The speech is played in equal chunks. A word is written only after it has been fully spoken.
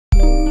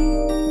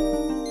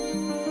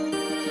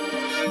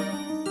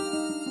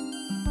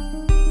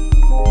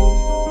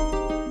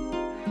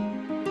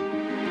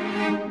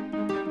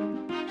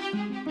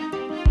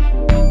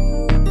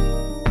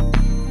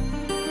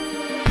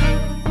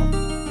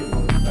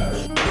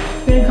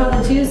We're going to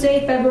call the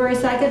Tuesday, February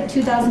 2nd,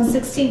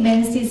 2016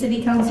 Manistee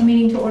City Council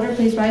meeting to order.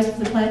 Please rise for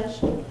the pledge.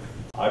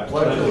 I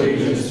pledge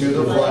allegiance to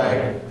the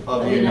flag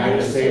of the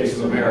United States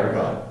of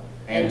America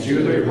and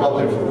to the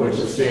republic for which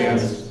it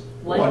stands,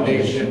 one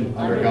nation,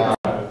 under God,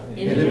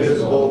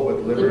 indivisible,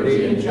 with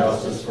liberty and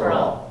justice for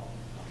all.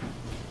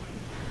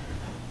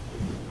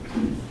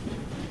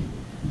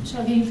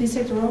 Michelle, can you please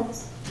take the roll?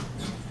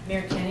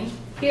 Mayor Kenny.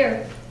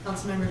 Here.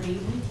 Councilmember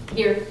Beaton.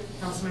 Here.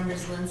 Councilmember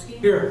Zielinski.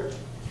 Here.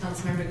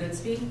 Councilmember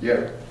Goodspeed.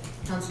 Here.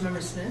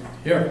 Councilmember Smith.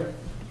 Here.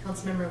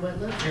 Councilmember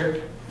Whitliff.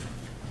 Here.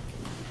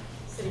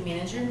 City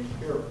Manager.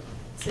 Here.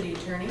 City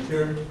Attorney.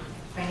 Here.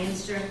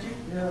 Finance Director.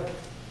 Here.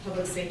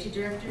 Public Safety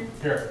Director.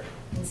 Here.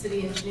 And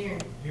City Engineer.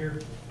 Here.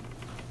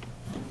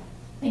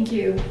 Thank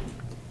you.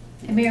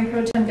 And Mayor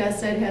Pro Tem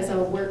Gusted has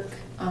a work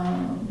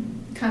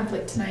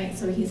conflict tonight,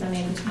 so he's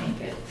unable to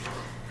make it.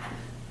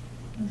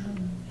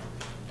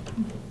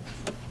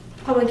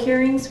 Public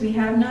hearings, we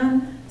have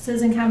none.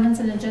 Citizen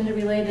comments and agenda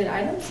related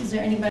items. Is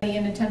there anybody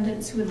in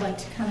attendance who would like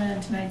to comment on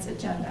tonight's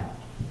agenda?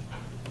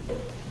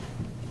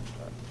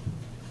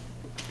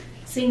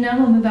 Seeing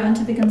none, we'll move on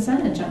to the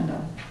consent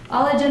agenda.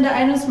 All agenda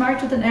items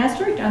marked with an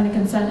asterisk on the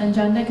consent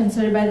agenda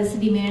considered by the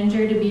city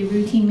manager to be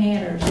routine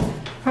matters.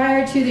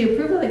 Prior to the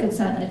approval of the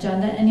consent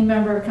agenda, any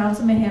member of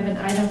council may have an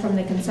item from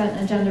the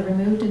consent agenda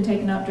removed and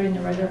taken up during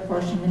the regular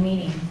portion of the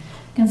meeting.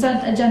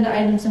 Consent agenda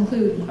items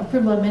include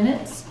approval of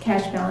minutes,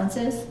 cash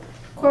balances,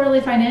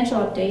 quarterly financial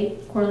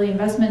update, quarterly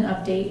investment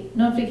update,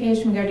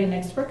 notification regarding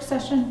next work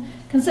session,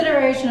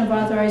 consideration of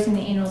authorizing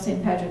the annual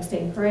St. Patrick's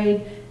Day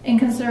Parade, and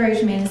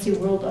consideration Manistee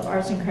World of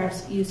Arts and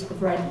Crafts use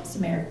of Red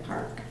Samaric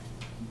Park.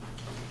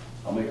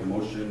 I'll make a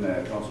motion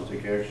that council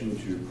take action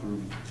to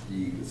approve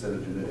the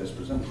consent agenda as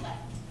presented.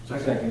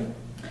 Second.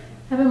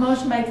 I have a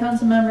motion by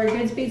Councilmember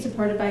Goodspeed,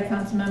 supported by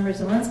Councilmember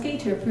Zielinski,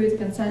 to approve the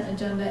consent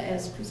agenda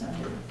as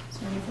presented. Is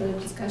there any further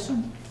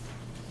discussion?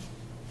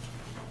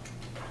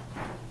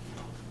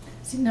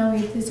 Seeing none,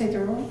 will you please take the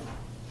roll?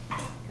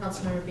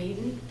 Councilmember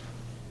Beaton.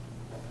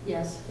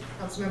 Yes.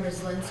 Councilmember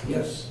Zielinski.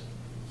 Yes.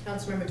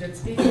 Councilmember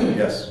Goodspeed.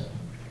 Yes.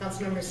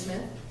 Councilmember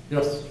Smith.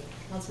 Yes.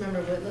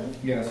 Councilmember Whitliff.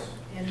 Yes.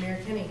 And Mayor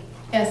Kenny.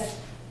 Yes.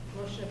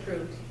 Motion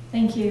approved.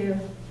 Thank you.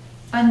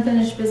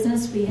 Unfinished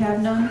business, we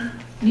have none.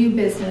 New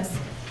business.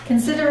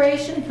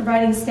 Consideration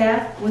providing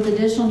staff with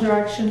additional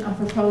direction on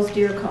proposed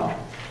deer call.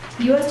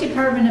 The U.S.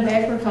 Department of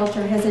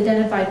Agriculture has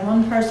identified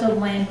one parcel of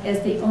land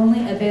as the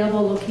only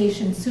available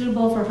location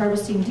suitable for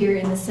harvesting deer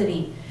in the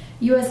city.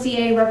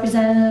 USDA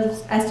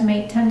representatives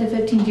estimate 10 to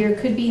 15 deer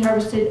could be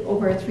harvested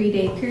over a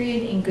 3-day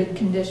period in good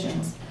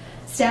conditions.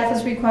 Staff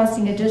is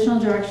requesting additional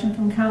direction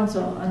from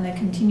council on the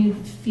continued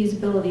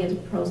feasibility of the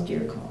proposed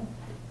deer call.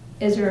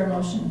 Is there a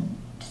motion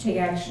to take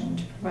action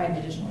to provide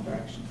additional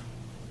direction?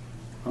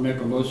 I'll make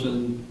a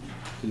motion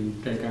to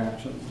take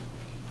action.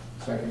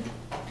 Second.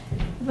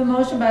 I have a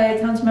motion by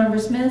Councilmember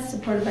Smith,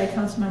 supported by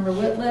Councilmember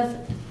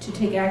Whitliff, to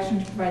take action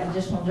to provide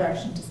additional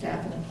direction to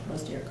staff in the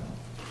proposed deer call.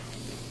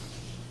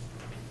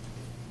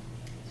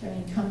 Is there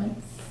any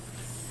comments?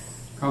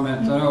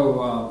 Comments? I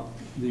know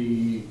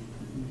the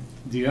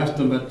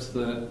estimates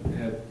that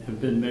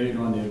have been made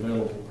on the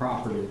available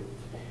property,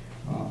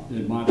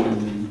 in my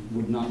opinion,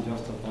 would not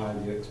justify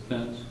the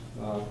expense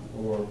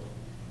or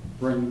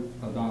bring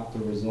about the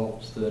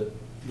results that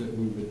we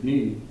would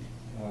need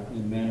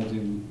in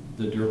managing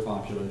the deer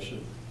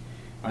population.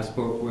 I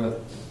spoke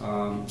with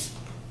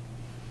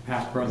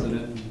past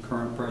president and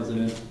current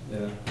president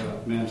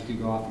at Manistee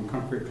Golf and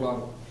Country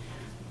Club,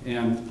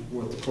 and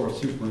with the course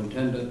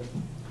superintendent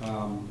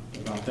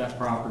about that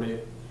property.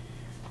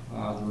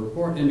 The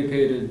report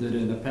indicated that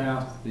in the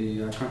past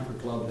the country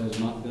club has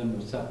not been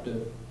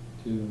receptive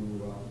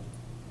to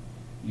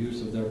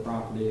use of their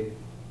property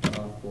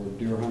for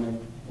deer hunting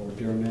or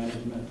deer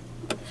management.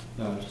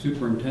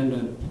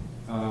 Superintendent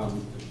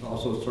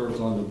also serves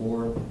on the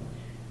board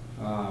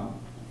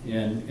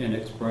and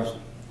expressed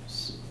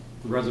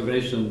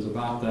reservations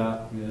about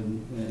that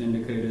and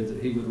indicated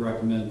that he would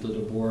recommend to the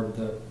board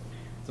that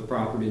the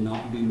property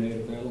not be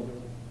made available.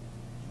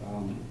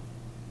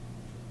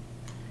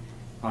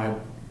 I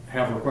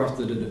have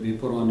requested that it be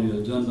put on the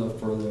agenda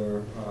for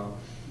their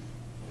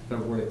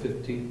February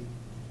 15th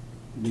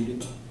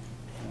meeting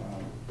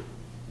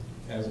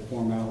as a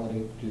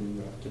formality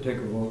to take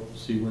a vote,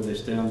 see where they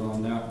stand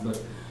on that.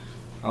 But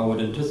I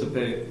would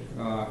anticipate,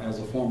 as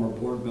a former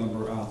board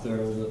member out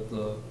there, that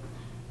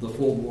the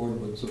full board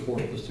would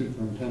support the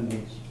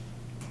superintendent's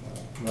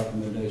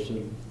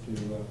recommendation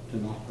to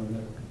not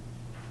permit.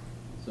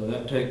 So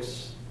that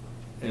takes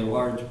a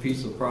large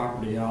piece of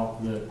property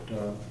out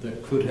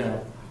that could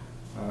have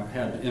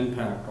had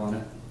impact on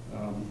it.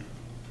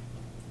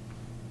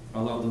 I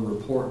love the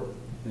report.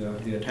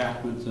 The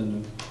attachments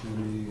and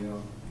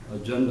the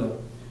agenda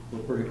were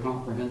pretty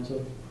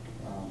comprehensive.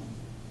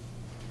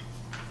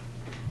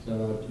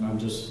 So I'm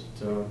just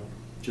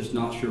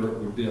not sure it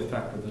would be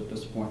effective at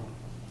this point.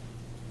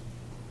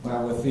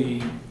 Well, with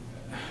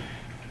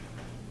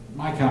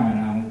my comment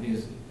on it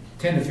is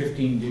 10 to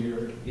 15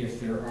 deer, if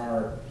there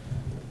are,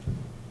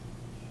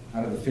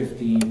 out of the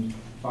 15,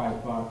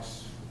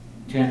 $5,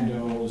 10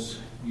 does,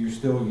 you're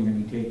still going to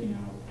be taking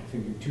out, I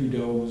figure 2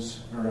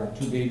 does, or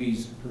 2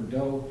 babies per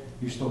doe,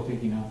 you're still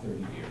taking out 30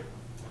 deer.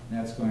 And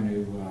that's going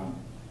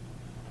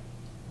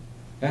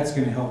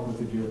to help with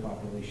the deer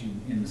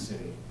population in the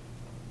city.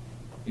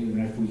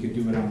 Even if we could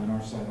do it on the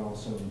north side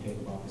also and take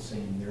about the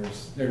same,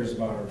 there's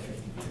about our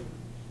 50 deer.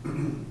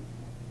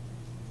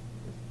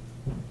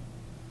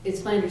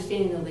 It's my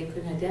understanding, though, they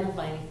couldn't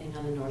identify anything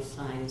on the north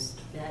side. Is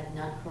that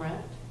not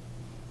correct?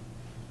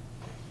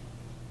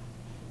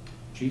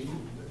 Chief?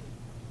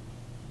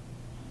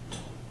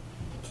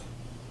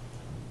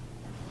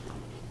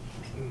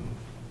 I'm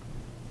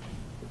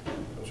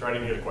sorry, I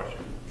didn't hear the question.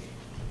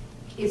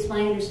 It's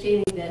my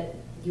understanding that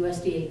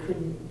USDA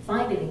couldn't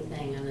find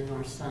anything on the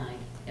north side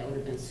that would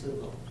have been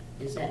suitable.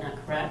 Is that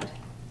not correct?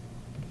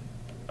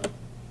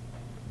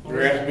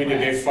 You're asking me,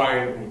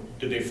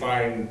 did they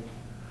find?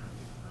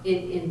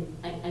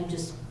 I'm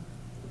just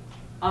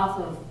off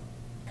of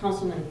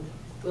Councilman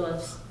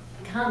Willis'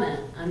 comment.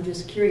 I'm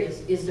just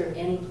curious, is there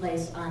any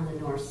place on the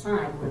north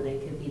side where they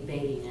could be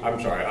baiting it? I'm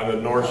sorry, on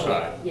the north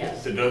side?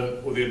 Yes. The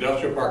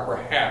industrial park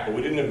perhaps, but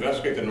we didn't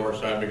investigate the north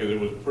side because it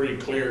was pretty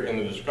clear in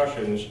the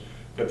discussions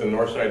that the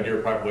north side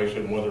deer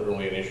population wasn't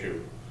really an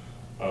issue.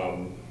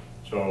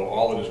 So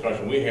all the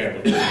discussion we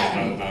had was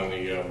on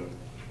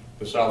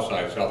the south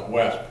side,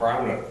 southwest,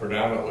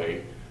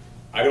 predominantly.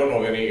 I don't know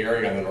of any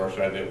area on the north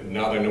side that,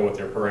 now that I know what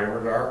their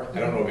parameters are, I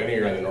don't know of any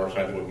area on the north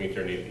side that would meet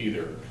their needs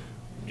either.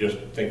 Just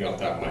thinking off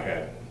the top of my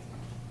head.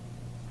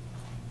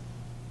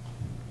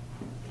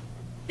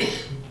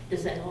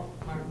 Does that help,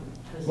 Mark?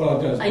 Well,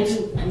 it does. I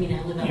live on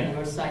the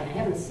north side, and I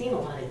haven't seen a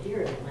lot of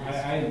deer in the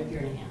last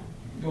year and a half.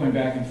 Going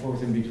back and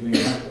forth in between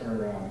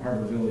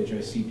Harbor Village, I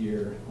see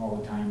deer all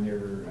the time. There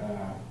were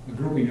a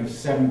grouping of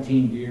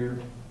 17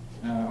 deer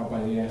out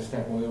by the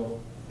Aztec Oil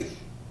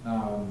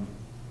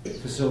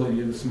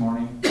facility this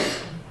morning.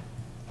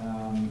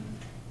 I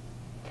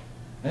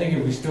think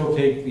if we still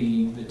take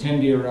the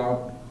 10 deer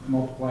out,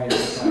 multiply it by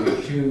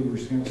 2, we're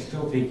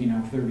still taking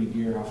out 30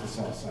 deer off the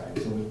south side.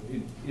 So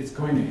it's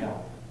going to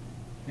help.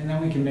 And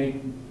then we can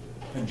make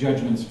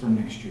judgments for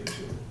next year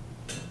too.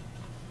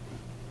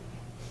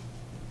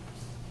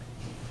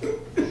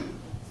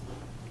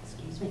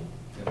 Excuse me.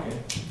 Okay.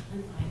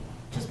 I'm fine.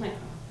 Just my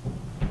comment.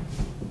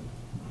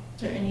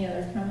 Is there any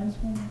other comments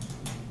from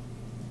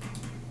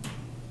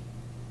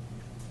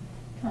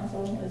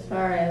council as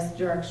far as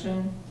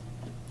direction?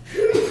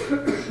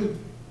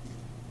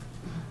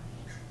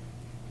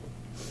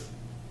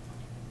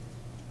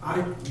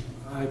 I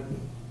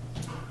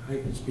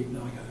can speak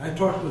now. I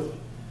talked with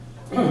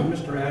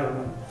Mr.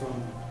 Adderman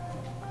from,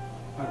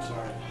 I'm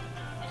sorry,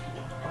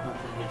 I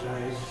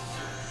apologize.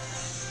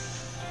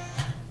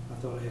 I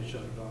thought I had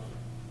shut it off.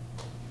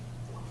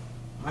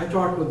 I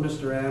talked with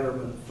Mr.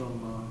 Adderman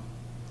from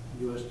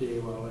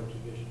USDA Wildlife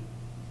Division.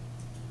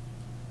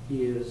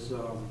 He is,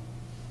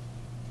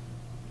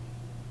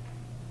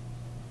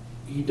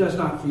 he does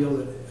not feel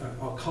that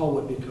a cull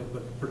would be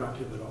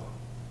productive at all.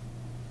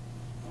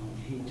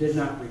 He did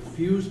not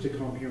refuse to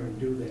come here and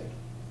do that,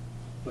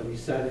 but he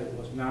said it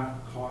was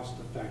not cost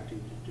effective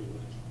to do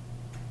it.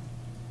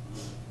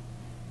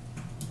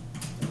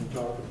 And we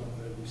talked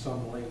about it with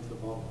some length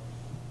about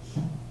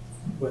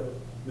what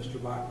Mr.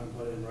 Bachman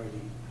put in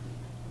writing.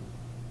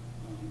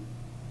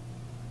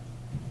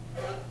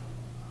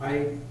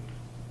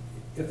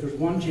 If there's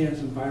one chance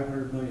in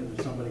 500 million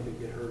that somebody could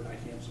get hurt, I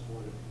can't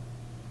support it.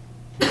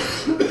 I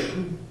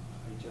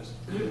just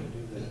can't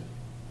do that.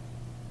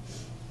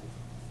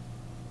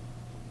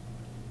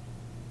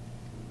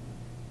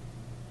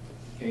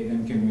 Okay,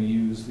 then can we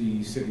use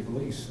the city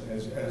police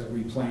as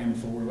we planned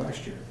for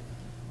last year?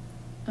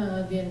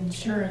 The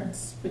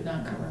insurance would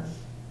not cover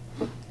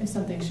if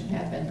something should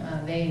happen.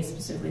 They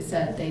specifically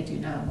said they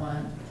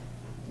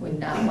would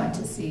not want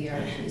to see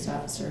our police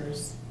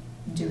officers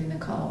doing the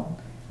call.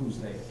 Who's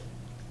they?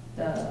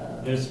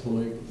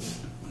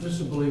 Disbelief.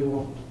 Disbelief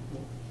won't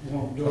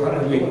do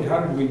it.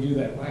 How did we do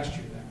that last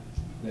year then?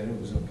 That it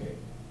was okay?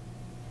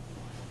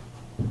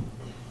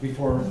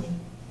 Before it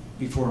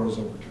was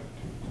overturned.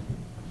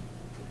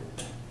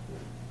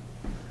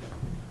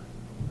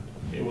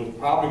 It was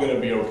probably going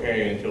to be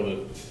okay until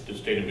the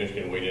state of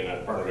Michigan weighed in on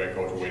it, Department of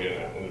Agriculture weighed in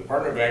on it. When the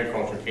Department of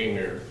Agriculture came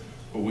here,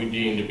 who we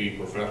deemed to be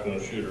professional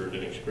shooters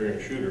and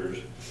experienced shooters,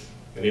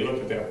 and they looked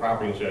at that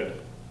property and said,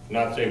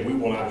 not saying we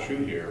will not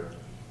shoot here.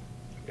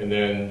 And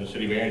then the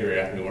city manager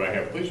asked me, would I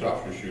have police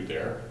officers shoot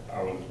there?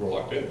 I was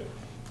reluctant.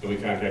 And we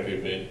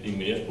contacted the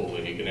municipal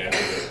league and asked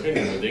their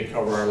opinion, would they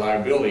cover our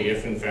liability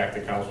if in fact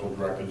the council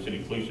directed the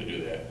city police to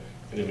do that?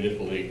 And the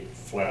municipal league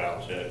flat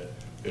out said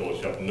they will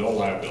accept no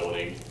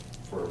liability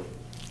for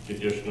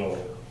additional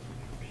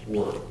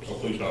work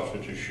of police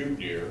officers to shoot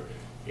deer.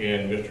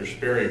 And Mr.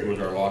 Sperry, who was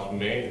our loss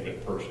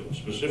management person,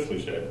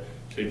 specifically said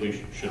city police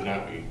should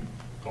not be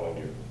calling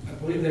deer. I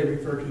believe they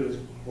refer to it as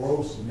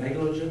gross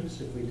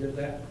negligence if we did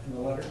that in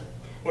the letter.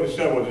 What it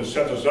said was it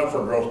sets us up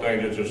for gross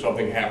negligence if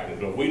something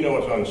happens. So if we know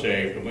it's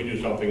unsafe, if we do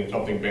something and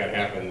something bad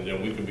happens,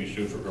 then we could be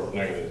sued for gross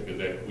negligence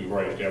because we've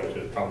already established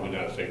that it's probably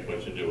not a safe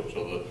place to do it.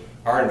 So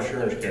our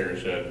insurance carrier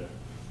said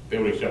they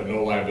would accept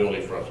no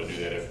liability for us to do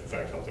that if in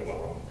fact something went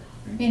wrong.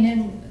 And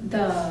in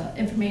the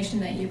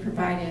information that you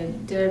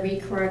provided, did I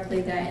read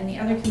correctly that in the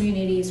other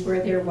communities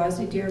where there was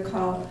a deer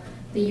call,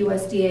 the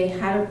USDA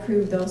had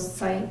approved those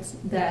sites,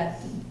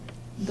 that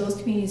those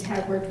communities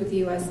had worked with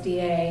the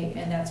USDA,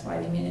 and that's why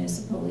the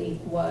municipal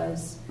league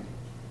was?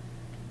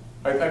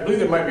 I believe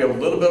there might be a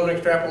little bit of an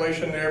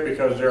extrapolation there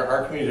because there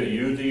are communities that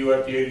use the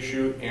USDA to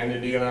shoot and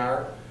the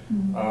DNR.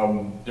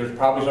 There's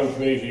probably some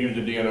communities that use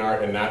the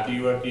DNR and not the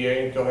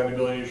USDA and still had the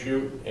ability to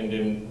shoot and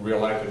didn't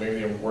realize that maybe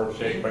they weren't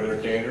safe by their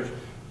standards.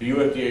 The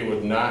USDA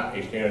was not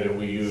a standard that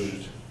we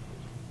used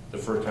the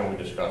first time we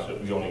discussed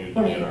it. We only used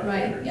the DNR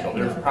standard. Yeah, so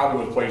there's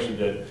probably was places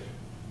that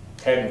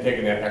hadn't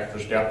taken that extra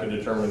step to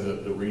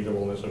determine the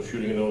reasonableness of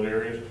shooting in those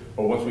areas.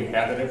 But once we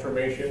had that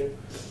information,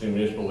 the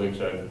municipal league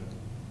said,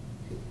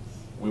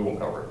 we won't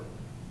cover it.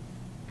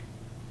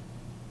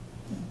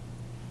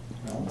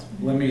 Well,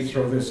 let me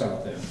throw this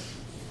out then.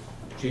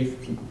 Chief,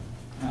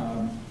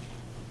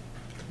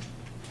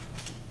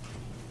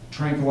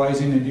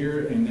 tranquilizing a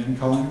deer and then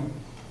culling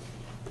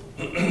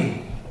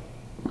them?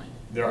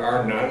 There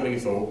are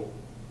non-lethal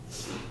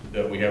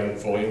that we haven't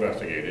fully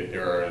investigated.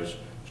 There is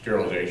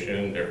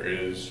sterilization, there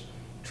is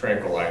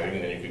tranquilizing,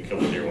 and then you can kill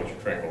the deer once you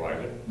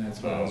tranquilize it.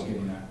 That's what I was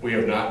getting at. We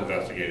have not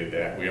investigated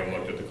that. We haven't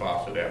looked at the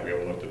cost of that. We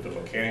haven't looked at the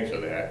mechanics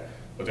of that.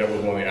 But that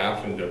was one of the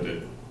options that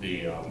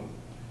the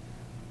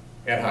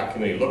ad hoc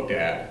committee looked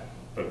at,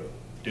 but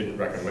didn't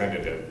recommend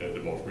it as the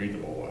most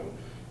reasonable one.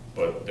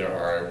 But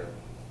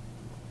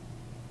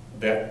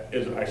that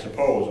is, I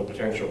suppose, a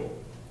potential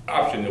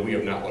option that we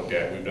have not looked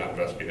at, we've not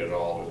investigated at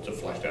all, to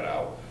flesh that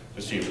out,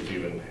 to see if it's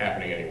even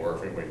happening anywhere,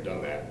 if anybody's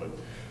done that. But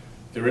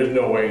there is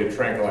no way to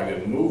tranquilize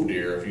and move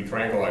deer. If you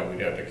tranquilize, we'd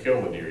have to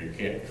kill the deer. You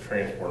can't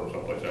transport them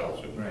someplace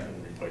else and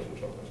replace them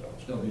someplace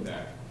else. They'll be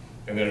back.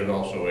 And then there's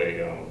also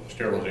a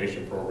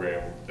sterilization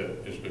program that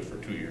is good for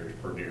 2 years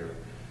per deer.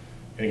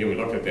 And again, we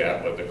looked at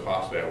that, but the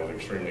cost of that was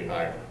extremely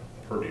high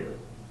per deer.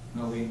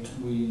 No, we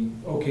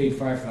okayed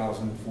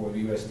 $5,000 for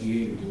the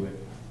USDA to do it.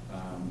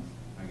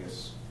 I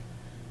guess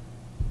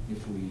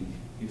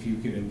if you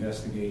could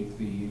investigate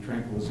the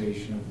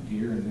tranquilization of the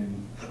deer and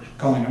then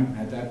culling them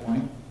at that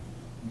point,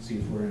 and see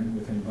if we're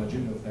within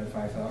budget of that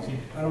 $5,000.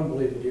 I don't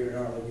believe the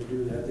DNR let you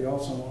do that. They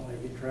also won't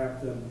let you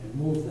trap them and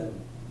move them.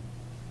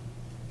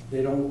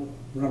 They don't,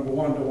 number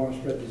one, don't want to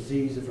spread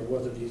disease if it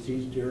was a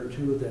diseased deer, or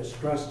two, they're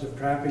stressed of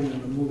trapping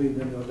them and moving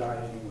them, they'll die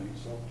anyway,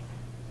 so.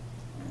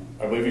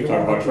 I believe you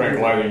talked about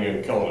tranquilizing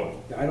and killing them.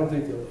 I don't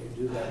think they'll let you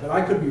do that, but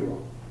I could be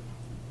wrong.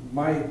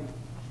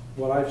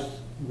 What I've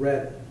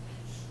read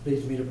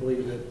leads me to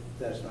believe that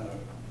that's not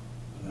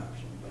an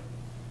option.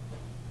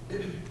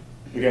 But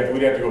We'd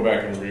have to go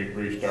back and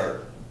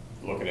restart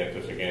looking at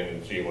this again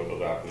and see what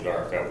those options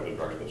are, if that was the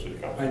direction of the city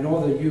council. I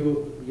know the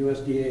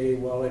USDA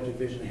Wildlife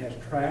Division has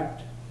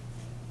trapped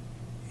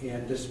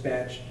and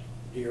dispatched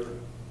deer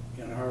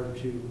in hard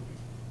to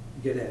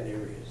get at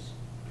areas.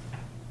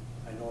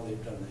 I know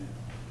they've done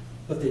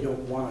that, but they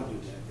don't want to do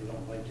that. They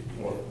don't like to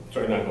do Well, that.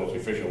 certainly not the most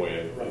efficient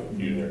way of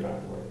using their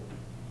time. Right?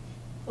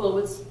 Well,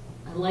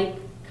 I like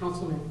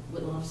Councilman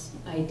Whitloff's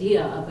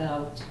idea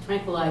about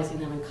tranquilizing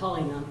them and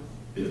culling them,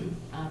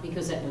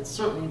 because that would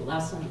certainly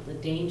lessen the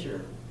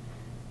danger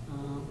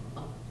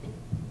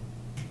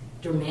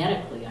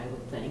dramatically, I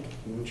would think.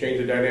 It would change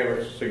the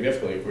dynamics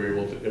significantly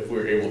if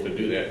we're able to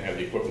do that and have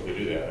the equipment to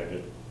do that. I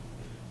just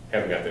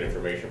haven't got that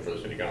information for the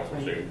city council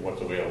to say what's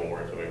available,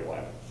 where it's available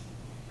at.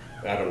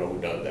 I don't know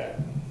who does that.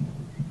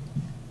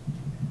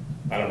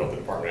 I don't know if the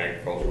Department of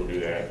Agriculture will do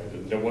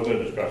that. There wasn't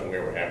a discussion we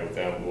ever had with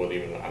them. It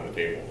wasn't even on the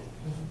table.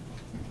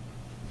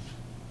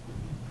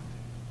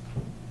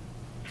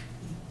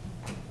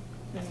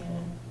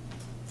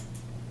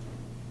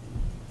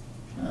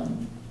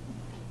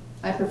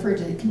 I prefer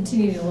to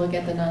continue to look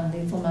at the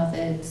non-lethal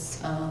methods,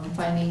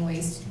 finding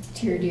ways to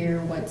tier deer,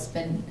 what's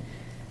been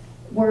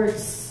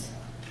works,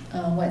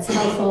 what's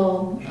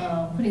helpful,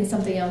 putting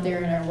something out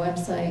there in our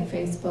website,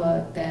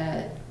 Facebook,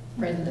 that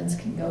residents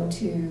can go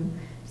to,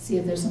 see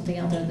if there's something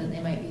out there that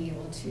they might be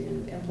able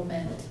to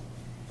implement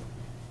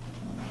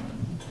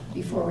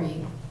before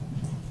we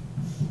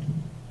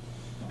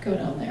go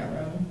down that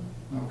road.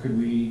 Well, could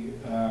we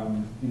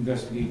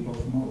investigate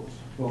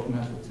both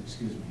methods,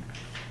 excuse me?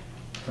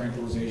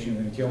 Tranquilization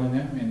and killing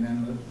them, and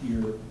then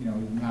your,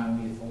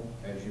 non-lethal,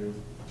 as you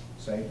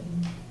say.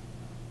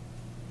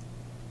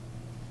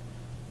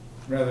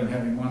 Rather than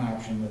having one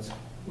option,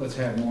 let's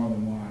have more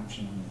than one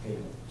option on the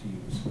table to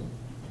use.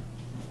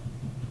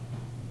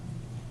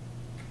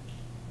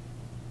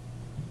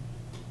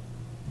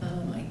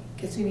 I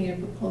guess we need a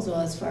proposal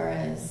as far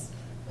as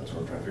That's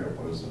what I'm trying to figure out.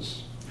 What is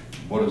this?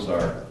 What is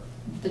our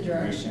the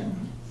direction.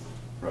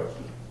 right?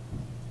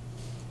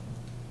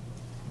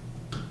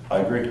 I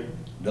agree.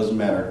 Doesn't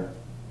matter.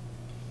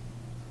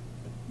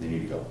 They need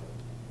to go.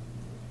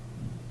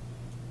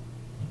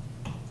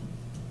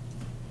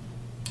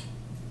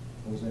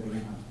 What was that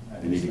again?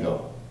 They need to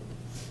go.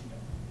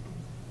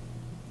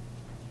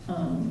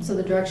 So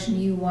the direction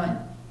you want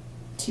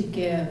to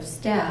give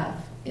staff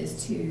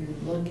is to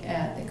look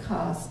at the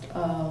cost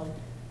of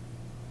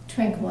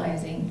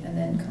tranquilizing and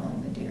then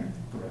culling the deer.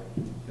 Correct.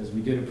 Because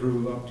we did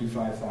approve up to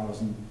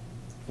 5,000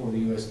 for the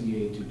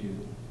USDA to do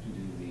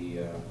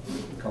the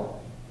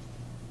cull.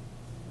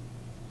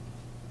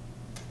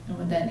 And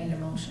would that need a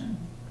motion?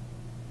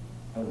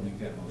 I would make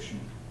that motion.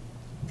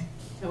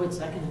 I would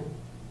second it.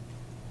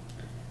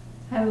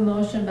 I have a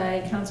motion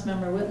by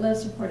Councilmember Whitliff,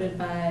 supported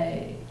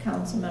by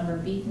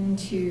Councilmember Beaton,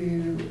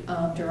 to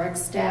direct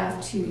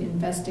staff to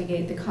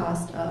investigate the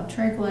cost of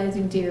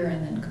tranquilizing deer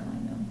and then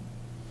culling them.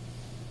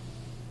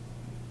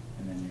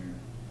 And then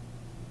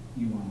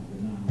you want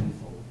the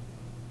non-lethal.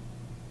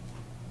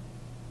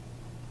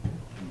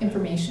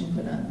 Information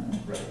put on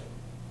Right.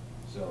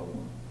 So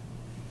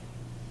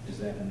is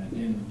that an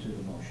addendum to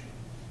the motion?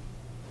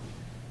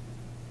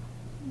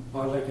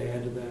 I'd like to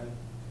add to that.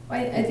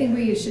 I think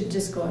we should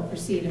just go and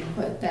proceed and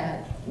put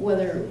that,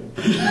 whether,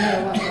 no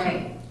matter what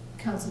way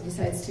council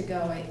decides to go,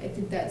 I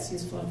think that's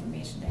useful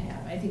information to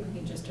have. I think we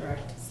can just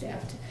direct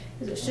staff to,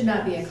 because it should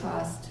not be a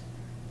cost,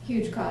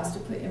 huge cost to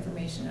put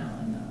information out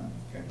on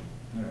Okay.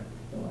 All right.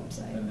 the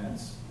website. Then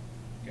that's,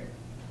 okay.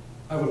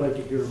 I would like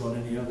to hear about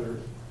any other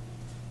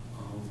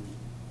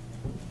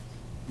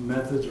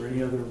methods or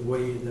any other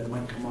way that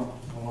might come up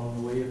along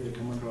the way if they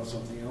come across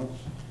something else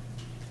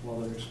while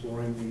they're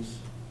exploring these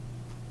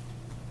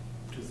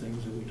two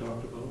things that we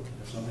talked about.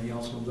 If something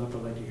else comes up,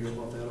 I'd like to hear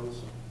about that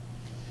also.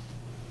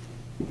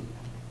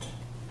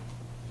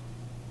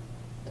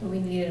 So we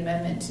need an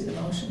amendment to the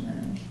motion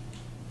then?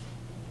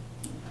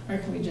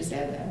 Or can we just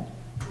add that?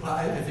 Well,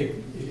 I think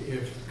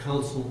if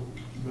Council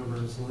Member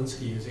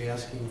Zelinski is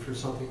asking for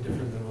something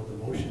different than what the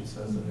motion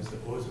says, then I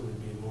suppose it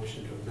would be a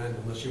motion to amend,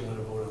 unless you want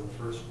to vote on the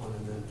first one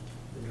and then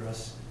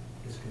address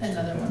his concern.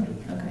 Another one,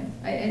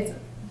 okay.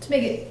 To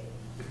make it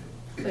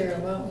clear,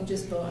 why don't we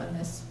just vote on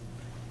this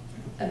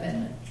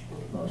amendment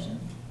motion?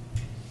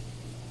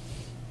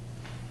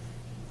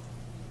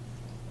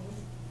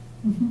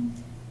 Mm-hmm.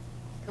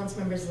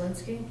 Councilmember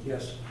Zelinski?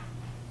 Yes.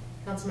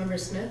 Councilmember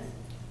Smith?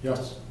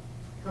 Yes.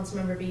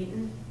 Councilmember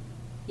Beaton?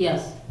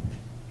 Yes.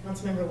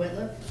 Councilmember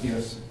Whitliff?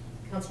 Yes.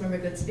 Councilmember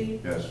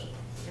Goodspeed? Yes.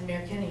 And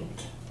Mayor Kenny?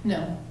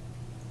 No.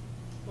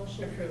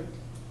 Motion approved.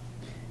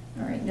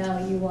 All right, now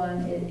you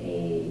wanted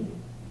a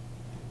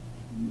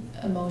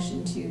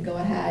motion to go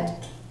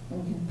ahead.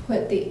 We can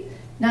put the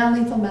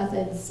non-lethal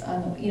methods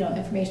on,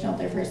 information out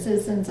there for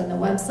citizens on the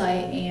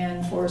website,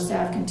 and for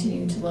staff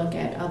continue to look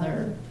at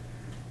other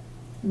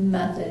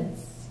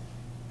methods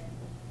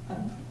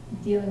of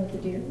dealing with the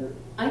deer.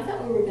 I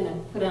thought we were going to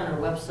put on our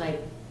website,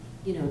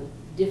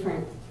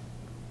 different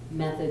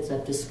methods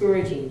of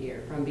discouraging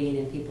deer from being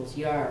in people's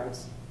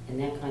yards and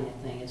that kind of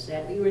thing. Is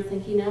that what you were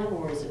thinking of,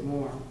 or is it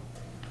more?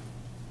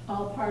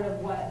 All part of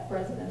what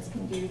residents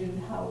can do to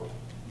help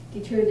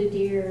deter the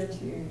deer,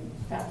 to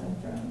stop them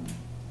from,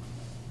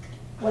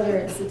 whether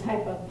it's the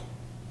type of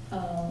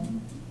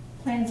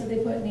plants that they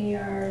put in the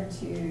yard,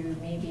 to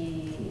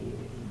maybe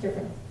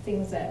different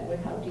things that would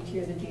help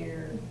deter the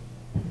deer.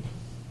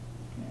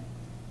 Yeah.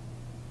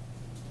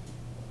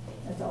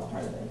 That's all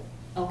part of it.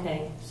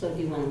 Okay, so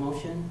do you want a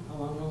motion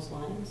along those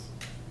lines?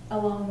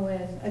 Along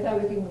with, I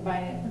thought we could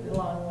combine it with,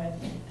 along with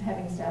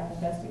having staff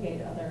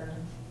investigate other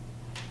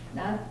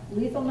not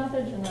lethal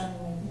methods or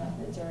non-lethal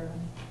methods, or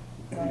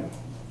right?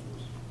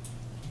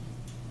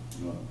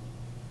 No.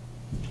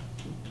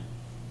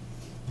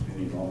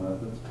 Any all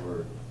methods,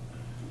 or?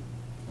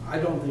 I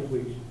don't think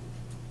we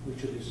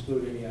should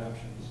exclude any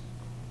options.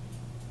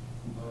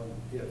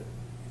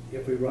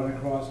 If we run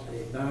across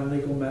a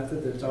non-legal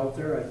method that's out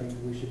there, I think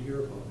we should hear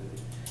about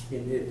it.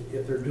 And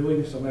if they're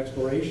doing some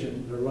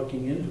exploration, they're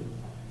looking into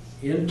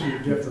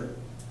different,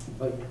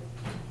 like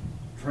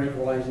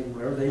tranquilizing,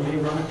 whatever, they may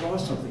run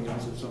across something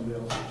else that somebody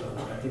else has done.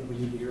 I think we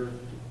need to hear,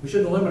 we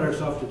shouldn't limit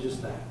ourselves to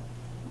just that,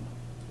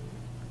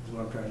 is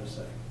what I'm trying to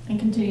say. And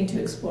continue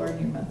to explore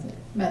new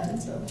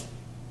methods of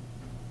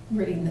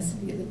ridding the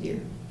city of the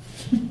deer.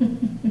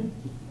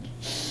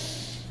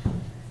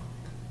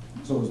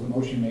 So was the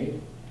motion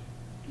made?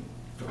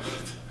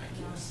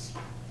 Yes.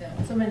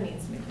 Yeah, someone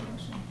needs to make a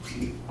motion.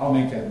 I'll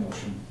make that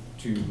motion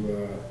to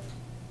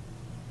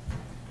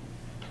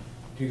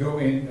go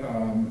in,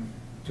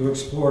 to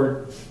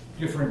explore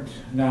different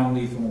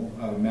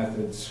non-lethal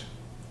methods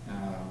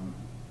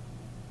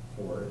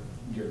for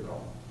deer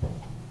call.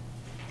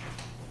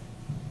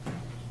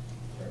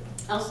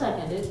 I'll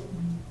second it.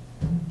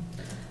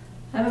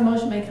 I have a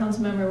motion by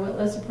Councilmember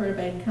Whitliff, supported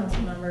by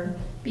Councilmember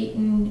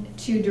Beaton,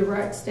 to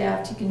direct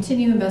staff to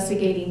continue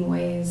investigating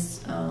ways,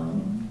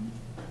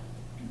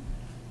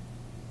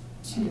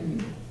 to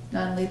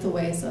non-lethal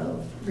ways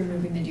of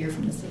removing the deer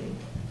from the city.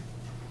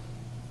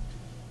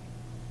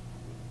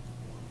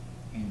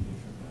 And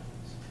different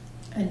methods.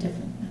 And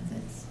different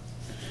methods.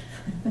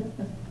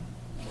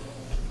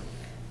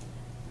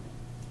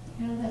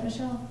 You know that,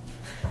 Michelle?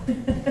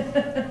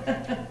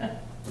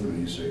 What do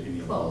you say, any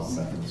of all Close.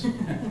 methods?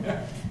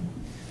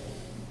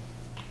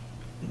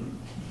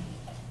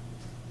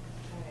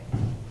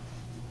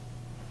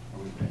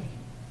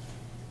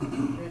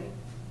 Ready?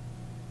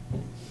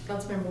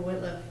 Councilmember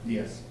Whitliff?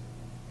 Yes.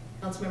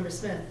 Councilmember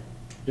Smith?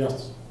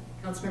 Yes.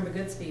 Councilmember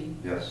Goodspeed?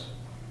 Yes.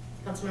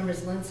 Councilmember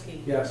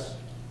Zelinski. Yes.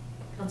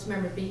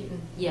 Councilmember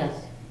Beaton. Yes.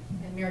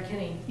 And Mayor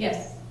Kenny.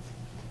 Yes.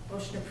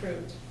 Motion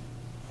approved.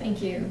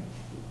 Thank you.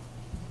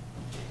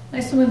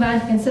 Next, we'll move on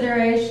to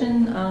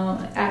consideration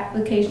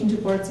application to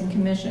boards and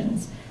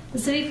commissions. The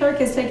city clerk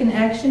has taken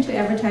action to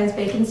advertise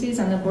vacancies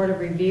on the Board of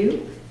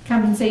Review,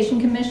 Compensation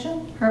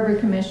Commission, Harbor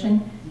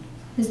Commission,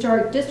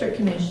 Historic District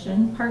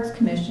Commission, Parks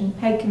Commission,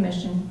 PEG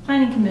Commission,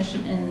 Planning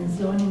Commission, and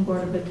Zoning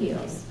Board of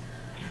Appeals.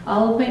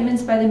 All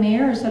appointments by the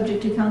mayor are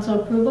subject to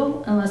council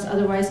approval unless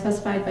otherwise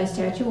specified by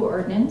statute or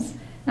ordinance.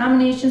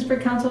 Nominations for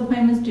council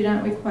appointments do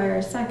not require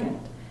a second.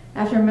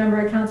 After a member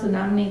of council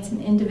nominates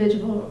an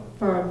individual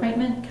for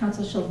appointment,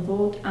 council shall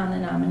vote on the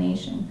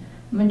nomination.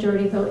 A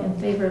majority vote in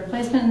favor of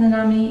placement in the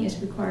nominee is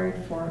required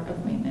for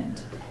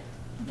appointment.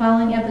 The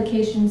following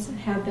applications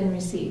have been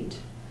received.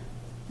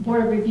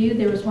 Board of Review,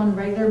 there was one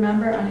regular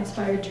member on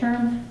expired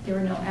term. There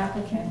were no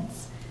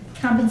applicants.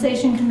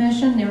 Compensation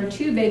Commission, there were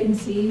 2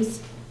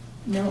 vacancies,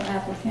 no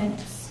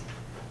applicants.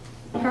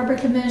 Harbor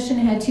Commission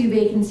had 2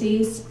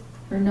 vacancies,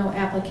 there were no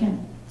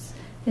applicants.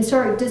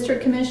 Historic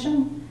District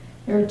Commission,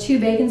 there are 2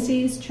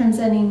 vacancies, terms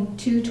ending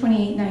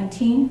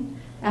 2/28/19.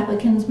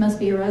 Applicants must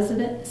be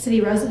a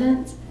city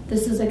resident.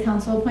 This is a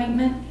council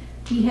appointment.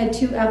 We had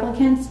 2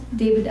 applicants,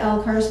 David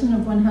L. Carson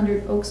of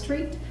 100 Oak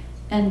Street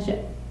and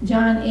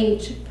John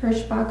H.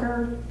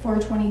 Perschbacher,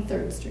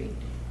 423rd Street.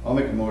 I'll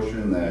make a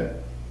motion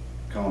that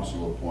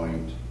council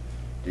appoint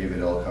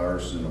David L.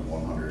 Carson of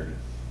 100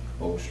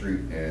 Oak Street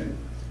and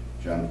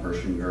John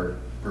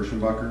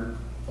Perschbacher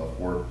of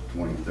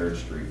 423rd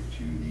Street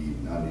to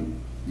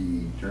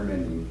the term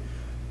ending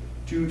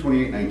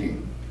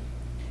 2/28/19.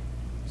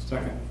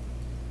 Second.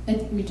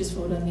 We just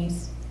vote on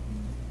these.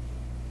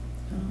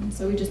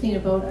 So we just need a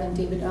vote on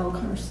David L.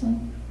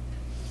 Carson.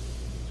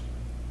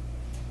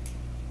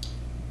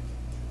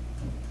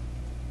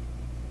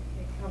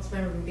 Okay,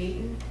 Councilmember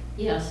Beaton.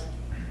 Yes.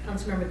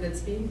 Councilmember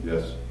Goodspeed.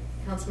 Yes.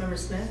 Councilmember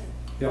Smith.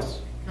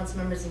 Yes.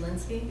 Councilmember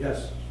Zelinski.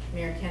 Yes.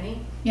 Mayor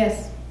Kenny.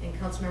 Yes. And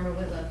Councilmember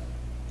Whitliff.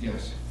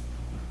 Yes.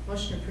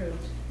 Motion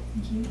approved.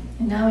 Thank you.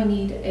 And now we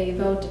need a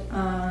vote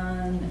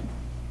on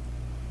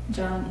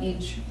John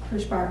H.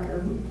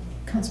 Perschbacher, who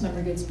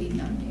Councilmember Goodspeed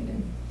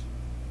nominated.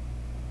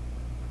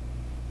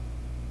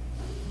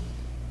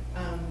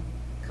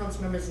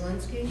 Councilmember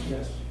Zelinski.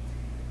 Yes.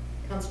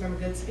 Councilmember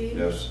Goodspeed.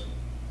 Yes.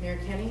 Mayor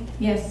Kenny.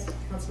 Yes.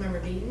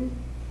 Councilmember Beaton.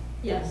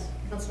 Yes.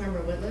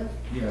 Councilmember Whitliff.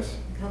 Yes.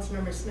 And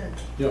Councilmember Smith.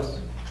 Yes.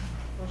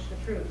 Motion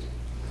approved.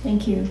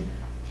 Thank you.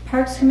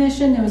 Parks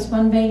Commission, there was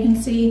 1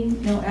 vacancy,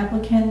 no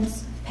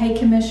applicants. Pay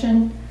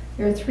Commission,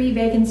 there are 3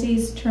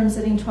 vacancies, terms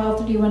ending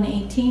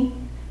 12/31/18.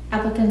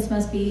 Applicants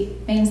must be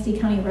Manistee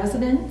County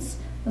residents.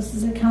 This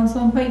is a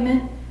council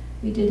appointment.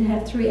 We did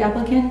have 3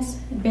 applicants,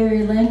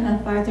 Barry Lynn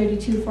on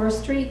 532 4th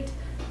Street,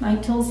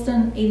 Mike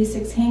Tilston,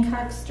 86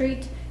 Hancock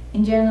Street,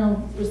 and Janet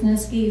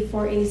Wisniewski,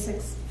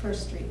 486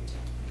 1st Street.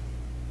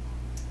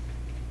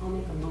 I'll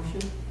make a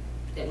motion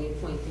that we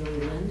appoint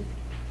Barry Lind.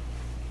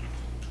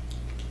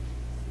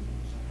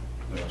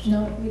 Yes.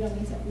 No, we don't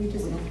need that. We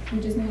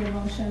just need a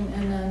motion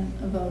and then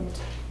a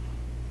vote.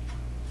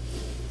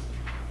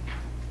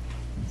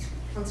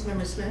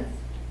 Councilmember Smith.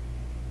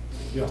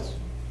 Yes.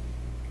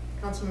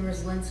 Councilmember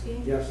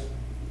Zelinski. Yes.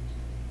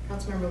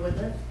 Councilmember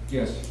Whitliff.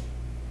 Yes.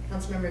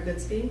 Councilmember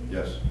Goodspeed.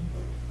 Yes.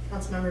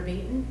 Councilmember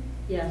Beaton.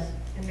 Yes.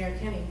 And Mayor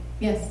Kenny.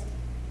 Yes.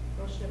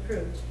 Motion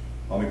approved.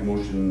 I'll make a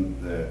motion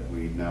that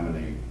we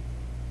nominate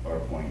or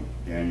appoint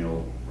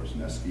Daniel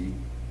Brzezinski,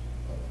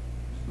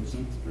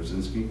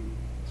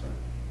 sorry,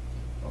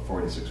 of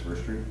 46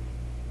 First Street.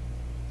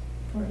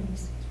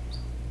 46.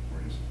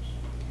 46.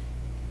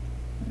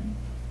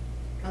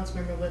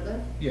 Councilmember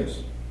Whitliff.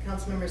 Yes.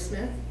 Councilmember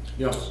Smith.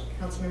 Yes.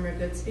 Councilmember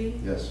Goodspeed.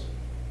 Yes.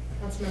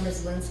 Councilmember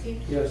Zelinski.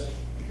 Yes.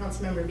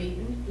 Councilmember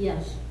Beaton.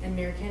 Yes. And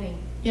Mayor Kenny.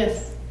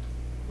 Yes.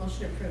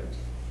 Motion approved.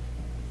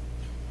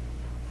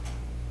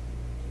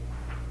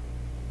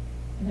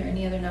 Are there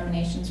any other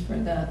nominations for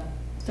the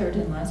 3rd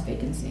and last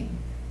vacancy?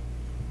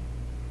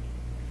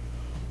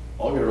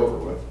 I'll get it over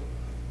with.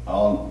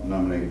 I'll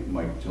nominate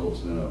Mike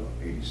Tilson of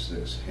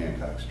 86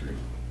 Hancock Street.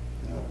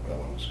 That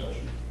one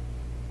discussion.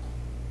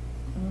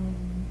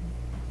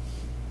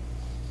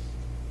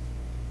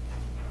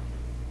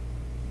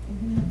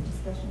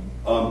 Discussion.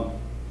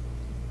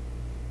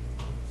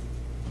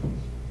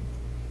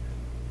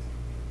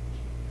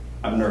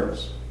 I'm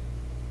nervous.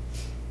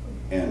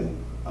 And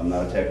I'm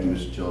not attacking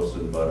Mr.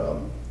 Tilson, but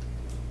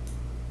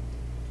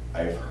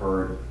I've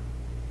heard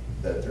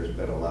that there's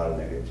been a lot of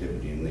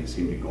negativity and they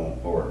seem to be going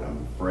forward, and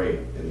I'm afraid.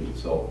 And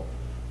so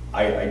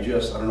I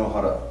don't know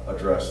how to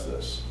address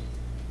this.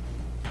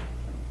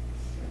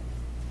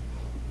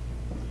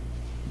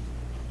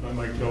 I'm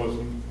Mike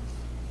Tillison.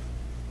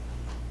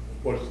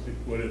 What is the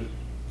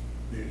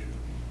issue?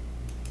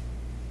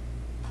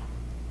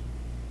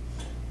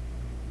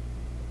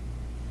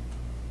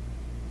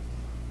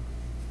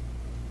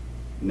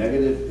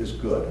 Negative is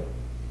good,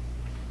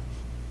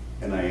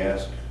 and I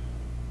ask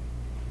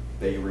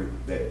that you would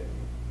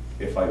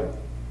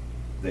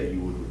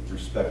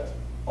respect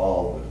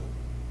all of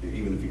it,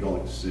 even if you don't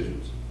like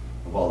decisions.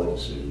 of all the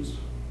decisions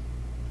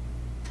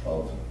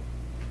of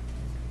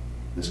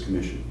this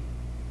commission.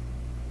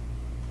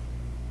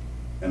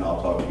 And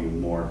I'll talk to you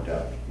more in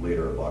depth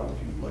later about it if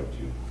you'd like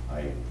to.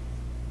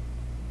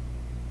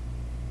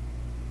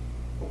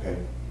 Okay?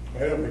 I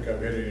don't think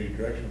I've had any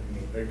direction from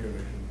the pay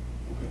commission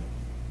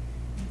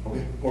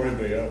Okay. or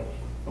anybody else.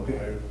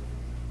 Okay.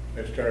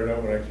 I started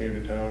out when I came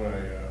to town,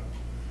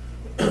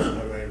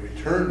 when I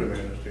returned to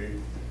Manistee,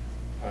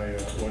 I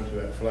went to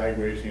that flag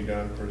racing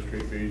down First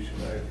Street Beach,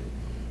 and I've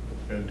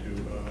been to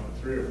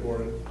 3 or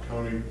 4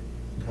 county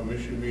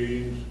commission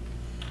meetings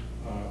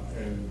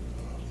and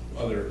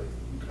other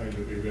kinds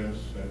of events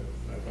that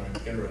I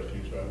find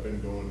interesting, so I've been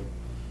doing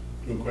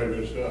quite a bit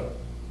of stuff.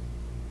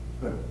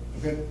 Good.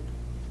 Okay.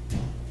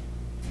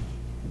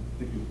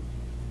 Thank you.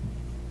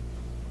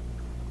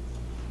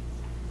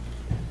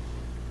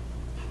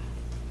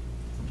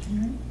 All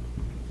right.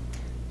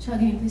 Michelle,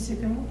 can you please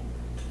take the roll?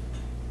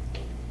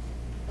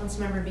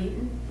 Councilmember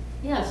Beaton,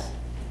 Yes.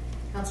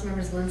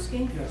 Councilmember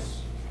Zelinski,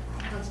 Yes.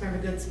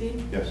 Councilmember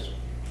Goodspeed, Yes.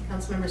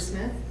 Councilmember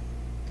Smith,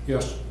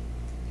 Yes.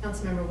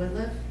 Councilmember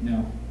Whitliff,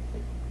 No.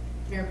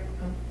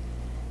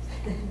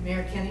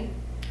 Mayor Kenny.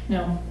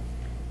 No.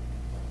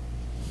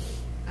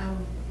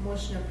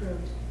 Motion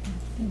approved.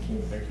 Thank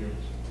you. Thank you.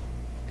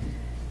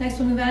 Next,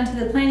 we'll move on to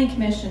the Planning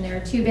Commission. There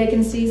are 2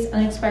 vacancies,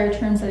 unexpired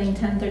terms ending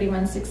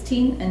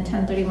 10/31/16 and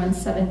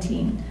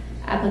 10/31/17.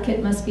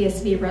 Applicant must be a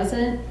city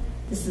resident.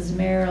 This is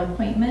mayoral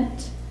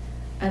appointment.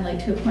 I'd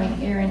like to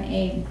appoint Aaron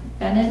A.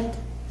 Bennett,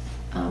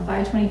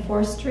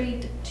 524th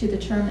Street, to the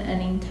term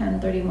ending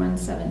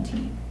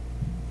 10/31/17.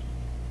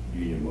 Do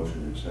you need a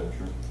motion to accept,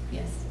 sure?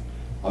 Yes.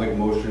 I'll make a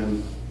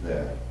motion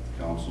that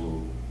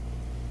council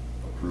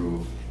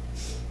approve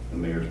the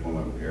mayor's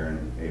appointment of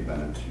Aaron A.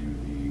 Bennett to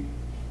the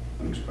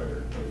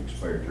expired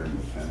term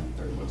of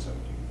 10/31/17.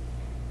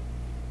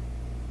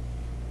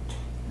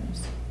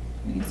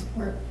 We need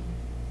support.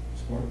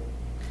 Support.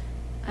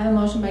 I have a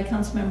motion by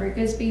Councilmember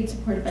Goodspeed,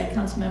 supported by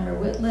Councilmember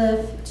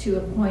Whitliff, to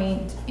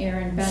appoint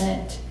Aaron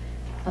Bennett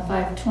of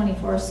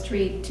 524th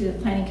Street to the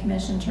Planning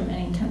Commission, term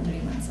ending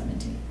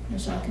 10/31/17.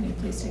 Michelle, can you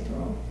please take the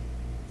roll?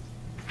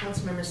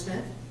 Councilmember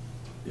Smith,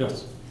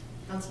 Yes.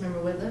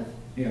 Councilmember Whitliff,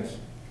 Yes.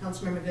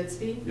 Councilmember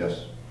Goodspeed,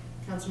 Yes.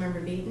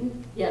 Councilmember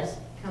Beaton, Yes.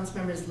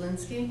 Councilmember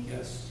Zelinski,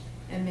 Yes.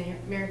 and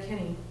Mayor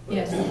Kenny.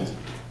 Yes.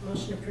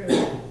 Motion approved.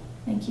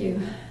 Thank you.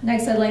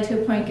 Next, I'd like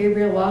to appoint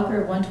Gabriel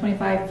Walker of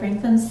 125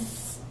 Franklin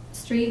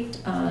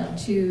Street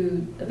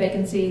to a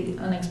vacancy,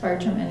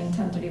 unexpired term ending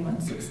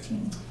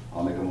 10/31/16.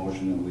 I'll make a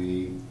motion that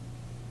we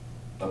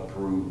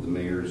approve the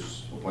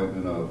mayor's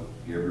appointment of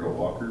Gabriel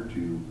Walker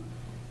to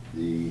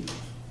the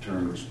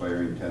term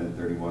expiring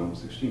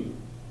 10/31/16.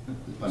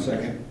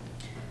 Second.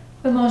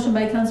 A motion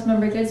by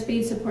Councilmember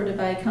Goodspeed, supported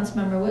by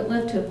Councilmember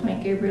Whitliff, to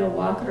appoint Gabriel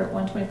Walker of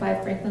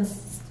 125 Franklin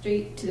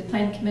Street to the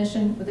Planning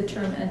Commission with a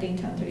term ending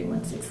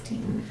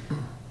 10/31/16.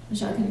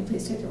 Michelle, can you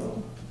please take the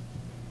roll?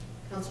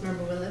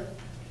 Councilmember Whitliff,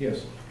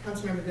 Yes.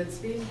 Councilmember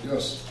Goodspeed,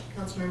 Yes.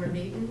 Councilmember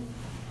Beaton,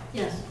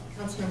 Yes.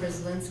 Councilmember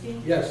Zelinski,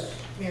 Yes.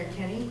 Mayor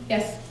Kenny,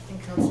 Yes.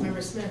 and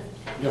Councilmember Smith.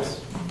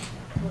 Yes.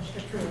 Motion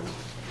approved.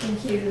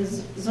 Thank you.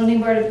 Zoning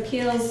Board of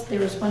Appeals, there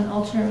was 1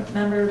 alternate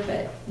member,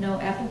 but no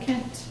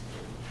applicant.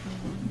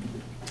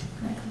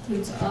 That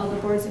concludes all the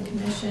boards and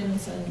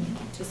commissions, and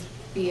just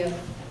be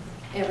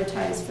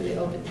advertised for the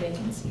open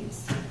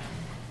vacancies.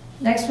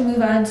 Next, we'll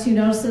move on to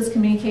notices,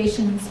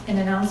 communications, and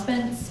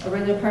announcements. A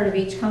regular part of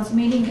each council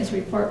meeting is a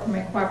report from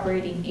a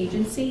cooperating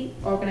agency,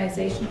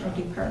 organization, or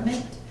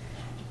department.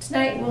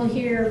 Tonight, we'll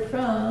hear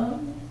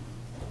from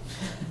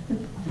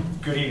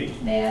Good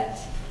evening. Matt,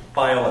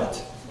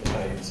 Violet, is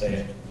how you'd say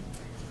it.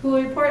 who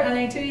will report on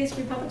activities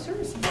for public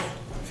services.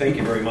 Thank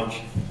you very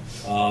much.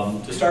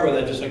 To start with,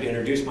 I'd just like to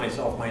introduce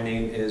myself. My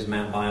name is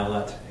Matt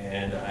Violet,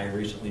 and I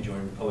recently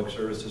joined Public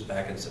Services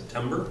back in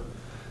September.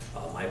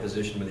 My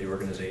position with the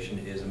organization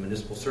is a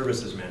Municipal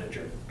Services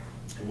Manager,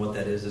 and what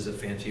that is a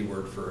fancy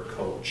word for a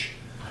coach.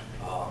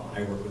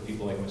 I work with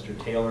people like Mr.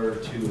 Taylor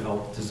to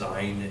help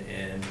design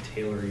and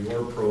tailor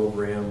your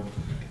program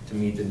to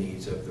meet the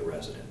needs of the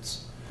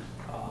residents.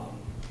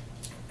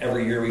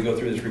 Every year we go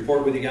through this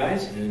report with you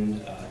guys,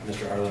 and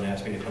Mr. Arlen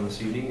asked me to come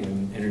this evening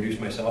and introduce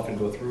myself and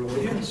go through it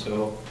with you.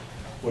 So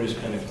we'll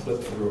just kind of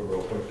clip through it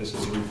real quick. This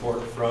is a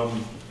report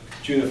from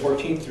June the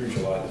 14th through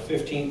July the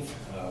 15th,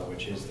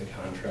 which is the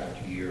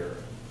contract year.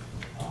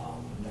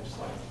 Next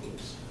slide,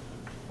 please.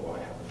 Oh, I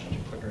have a bunch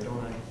of clicker,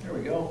 don't I? There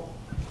we go.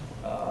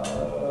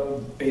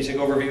 Basic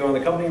overview on the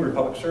company.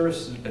 Republic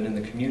Services has been in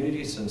the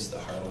community since the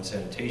Harlan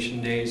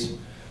Sanitation days,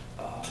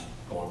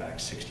 going back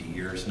 60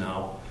 years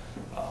now.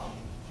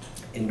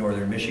 In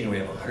northern Michigan, we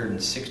have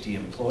 160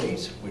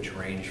 employees, which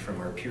range from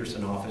our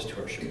Pearson office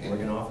to our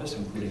Sheboygan office,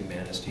 including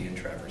Manistee and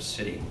Traverse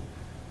City.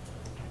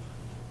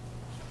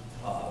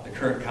 The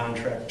current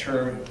contract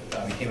term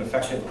became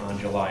effective on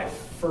July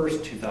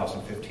 1st,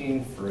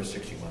 2015 for a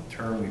 60-month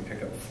term. We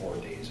pick up 4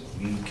 days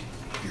a week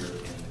here in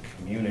the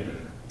community.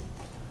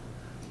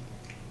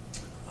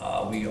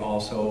 We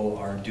also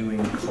are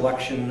doing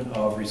collection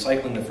of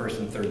recycling the first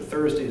and third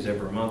Thursdays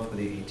every month with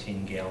the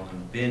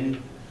 18-gallon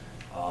bin.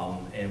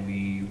 And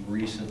we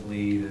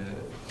recently, the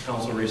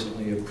council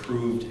recently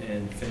approved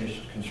and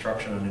finished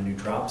construction on a new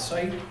drop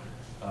site,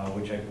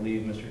 which I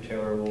believe Mr.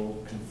 Taylor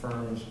will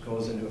confirm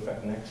goes into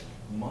effect next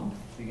month,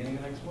 beginning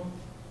of next month.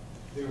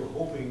 They were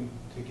hoping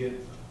to get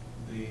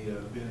the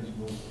bins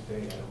moved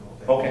today. I don't know if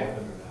that Okay.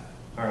 happened or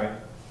not. All right,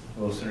 a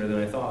little sooner than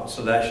I thought.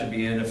 So that should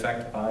be in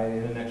effect by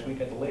next week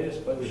at the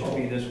latest, but it should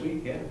be this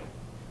week, yeah.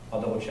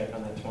 I'll double check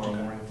on that tomorrow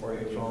morning for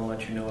you, so I'll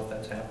let you know if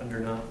that's happened or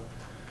not.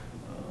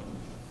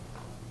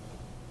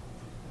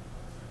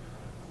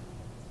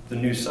 The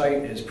new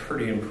site is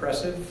pretty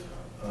impressive.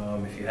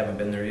 If you haven't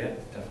been there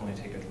yet,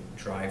 definitely take a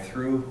drive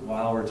through.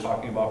 While we're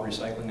talking about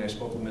recycling, I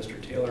spoke with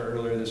Mr. Taylor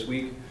earlier this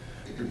week.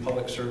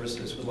 Republic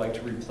Services would like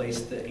to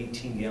replace the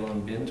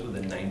 18-gallon bins with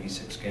a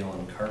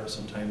 96-gallon cart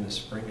sometime this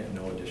spring at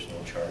no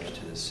additional charge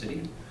to the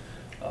city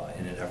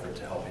in an effort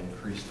to help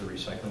increase the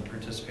recycling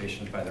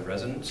participation by the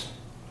residents.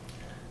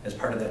 As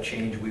part of that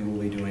change, we will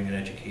be doing an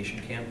education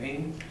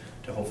campaign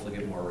to hopefully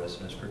get more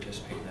residents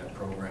participate in that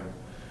program.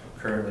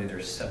 Currently,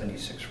 there's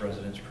 76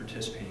 residents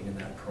participating in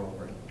that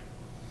program.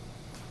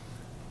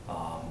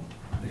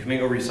 The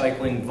Comingo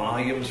recycling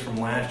volumes from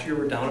last year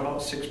were down about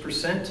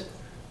 6%.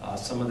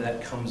 Some of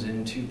that comes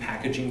into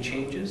packaging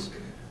changes.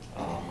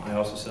 I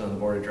also sit on the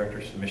board of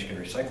directors for the Michigan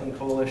Recycling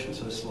Coalition,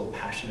 so this is a little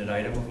passionate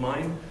item of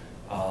mine.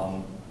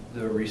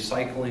 The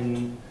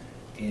recycling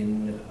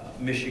in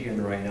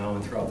Michigan right now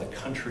and throughout the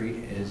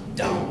country is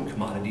down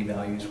commodity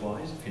values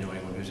wise. If you know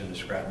anyone who's into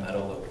scrap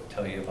metal, they'll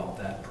tell you about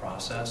that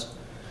process.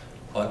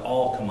 But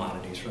all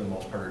commodities for the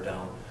most part are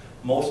down.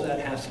 Most of that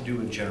has to do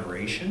with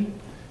generation,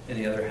 and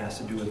the other has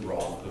to do with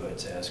raw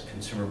goods. As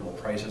consumable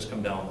prices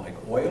come down like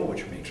oil,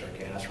 which makes our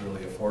gas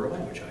really affordable,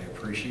 which I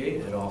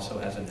appreciate, it also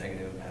has a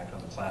negative impact on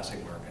the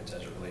plastic markets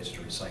as it relates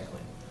to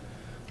recycling.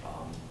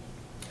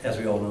 As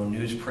we all know,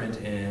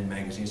 newsprint and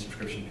magazine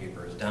subscription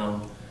paper is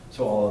down,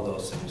 so all of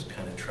those things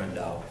kind of trend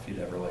out. If you'd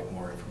ever like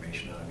more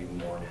information on it, I'd be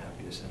more than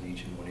happy to send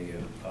each and one of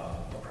you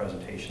a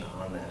presentation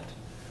on that.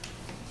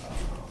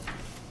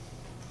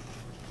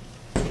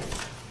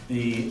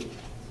 The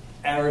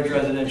average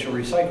residential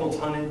recycled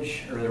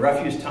tonnage, or the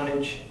refuse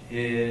tonnage,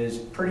 is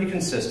pretty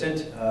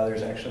consistent.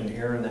 There's actually an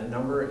error in that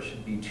number. It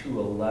should be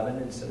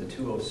 211 instead of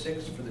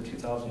 206 for the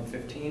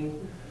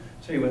 2015.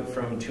 So you went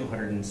from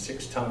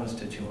 206 tons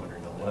to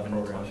 211. The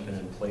program's been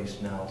in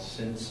place now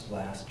since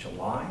last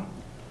July.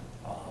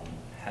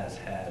 Has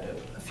had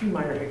a few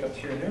minor hiccups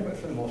here and there, but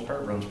for the most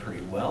part runs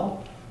pretty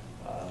well.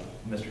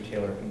 Mr.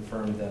 Taylor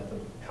confirmed that the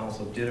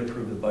council did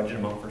approve the budget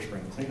amount for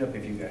spring cleanup.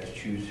 If you guys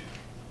choose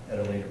at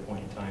a later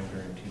point in time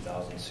during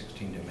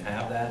 2016 to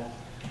have that,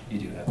 you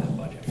do have that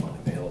budget fund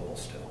available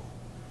still.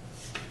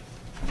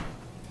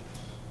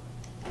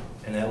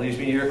 And that leads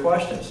me to your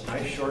questions.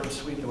 Nice, short, and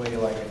sweet, the way you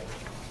like it.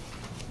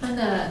 On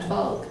the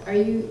bulk, are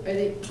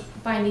they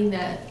finding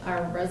that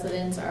our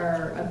residents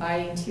are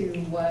abiding to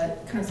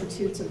what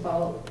constitutes a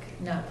bulk,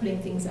 not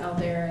putting things out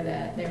there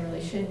that they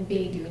really shouldn't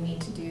be? Do we need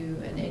to do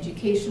an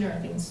education, or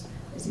things,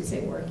 as you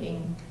say,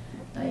 working?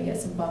 You get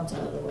some bumps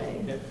out of the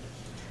way. Yeah.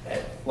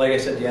 Like I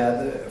said,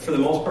 yeah, for the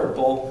most part,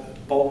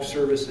 bulk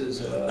service is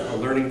a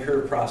learning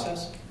curve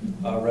process.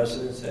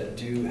 Residents that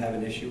do have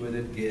an issue with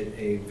it get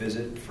a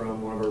visit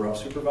from one of our route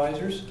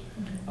supervisors.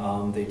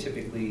 They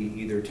typically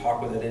either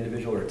talk with that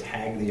individual or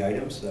tag the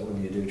item so that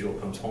when the individual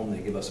comes home, they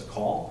give us a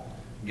call.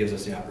 It gives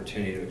us the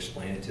opportunity to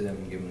explain it to them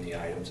and give them the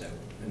items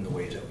in the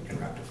ways that we can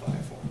rectify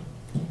it for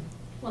them.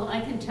 Well,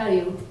 I can tell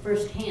you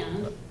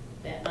firsthand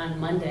that on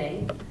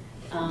Monday,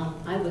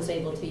 I was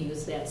able to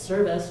use that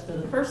service for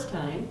the first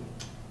time.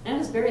 I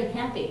was very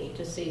happy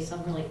to see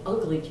some really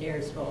ugly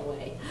chairs go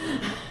away.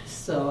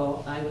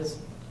 So I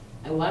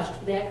watched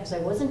for that because I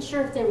wasn't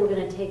sure if they were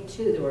going to take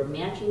two. There were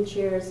matching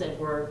chairs that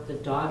the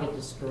dog had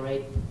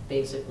destroyed,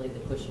 basically the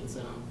cushions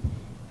in them.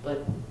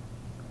 But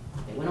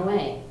they went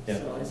away, yeah.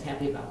 So I was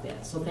happy about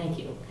that. So thank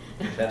you.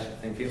 Fantastic,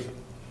 thank you.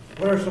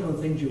 What are some of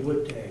the things you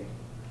would tag?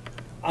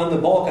 On the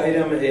bulk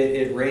item,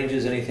 it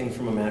ranges anything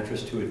from a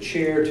mattress to a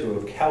chair to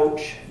a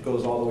couch. It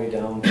goes all the way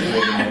down to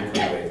a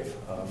microwave,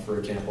 for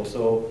example.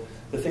 So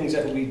the things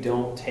that we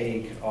don't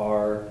take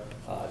are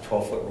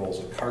 12-foot rolls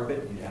of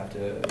carpet. You'd have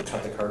to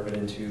cut the carpet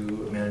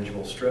into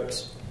manageable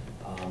strips.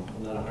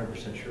 I'm not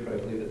 100% sure, but I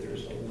believe that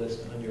there's a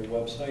list on your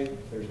website.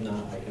 If there's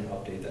not, I can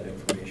update that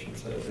information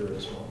so that there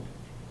is one.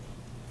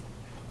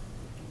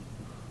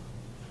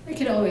 We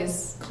could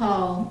always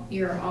call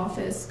your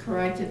office,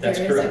 correct, if That's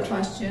there is correct. a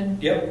question.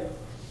 Yep.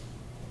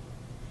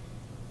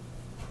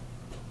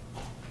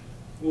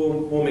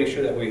 We'll make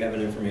sure that we have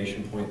an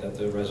information point that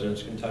the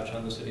residents can touch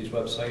on the city's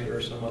website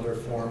or some other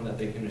form that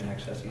they can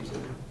access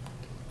easily.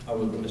 How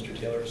would Mr.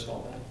 Taylor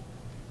solve that?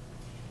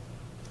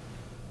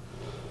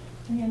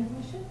 Any other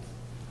questions?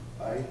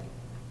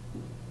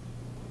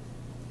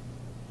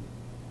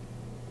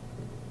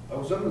 I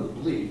was under the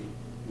belief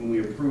when we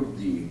approved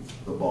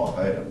the bulk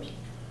items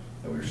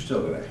that we were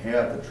still going to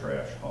have the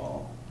trash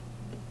haul.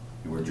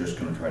 We were just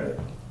going to try to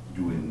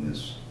do it in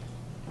this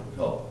to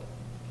help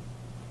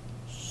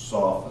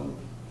soften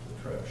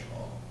the trash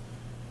haul.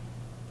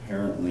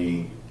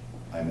 Apparently,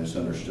 I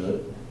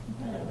misunderstood,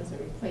 I thought it was a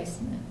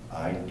replacement.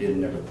 I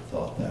never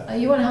thought that.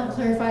 You want to help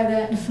clarify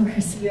that for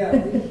us? Yeah,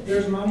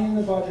 there's money in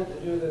the budget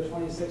to do the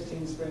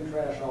 2016 spring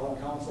trash haul,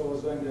 and council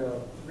was going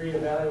to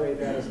reevaluate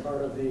that as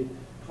part of the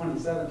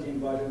 2017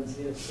 budget and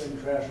see if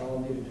spring trash haul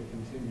needed to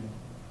continue.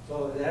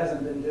 So it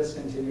hasn't been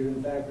discontinued.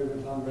 In fact, we've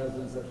been telling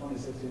residents that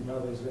 2016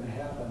 probably is going to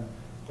happen.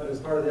 But as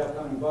part of the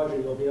upcoming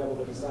budget, you'll be able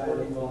to decide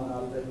whether or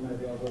not that you might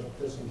be able to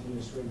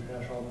discontinue spring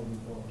trash haul moving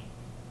forward.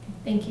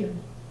 Thank you.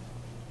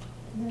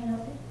 Does that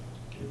help you?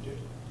 It did,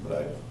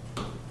 but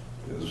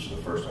this is the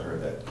first I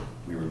heard that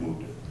we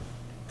removed it.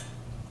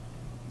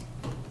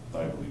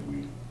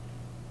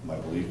 My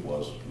belief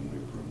was when we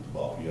approved the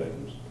bulky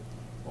items,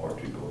 or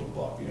to go to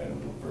bulky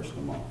items the first of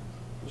the month,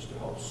 was to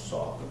help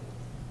soften.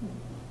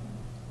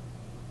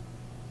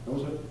 That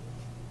was it.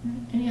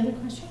 Any other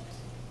questions?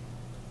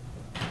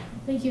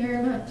 Thank you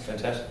very much.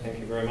 Fantastic, thank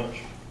you very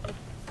much.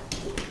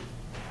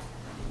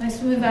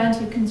 Next, we move on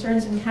to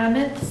concerns and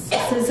comments.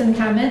 Citizen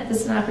comment.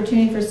 This is an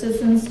opportunity for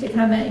citizens to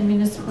comment in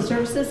municipal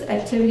services,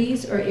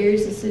 activities, or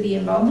areas of city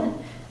involvement.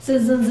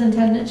 Citizens in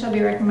attendance shall be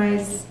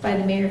recognized by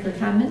the mayor for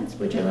comments,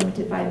 which are limited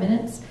to 5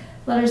 minutes.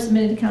 Letters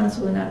submitted to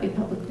council will not be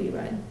publicly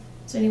read.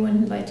 Is there anyone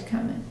who'd like to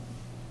comment?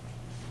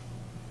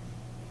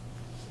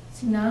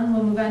 Seeing none,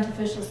 we'll move on to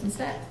officials and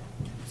staff.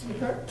 City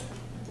Clerk.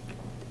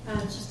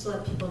 Just to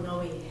let people know,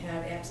 we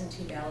have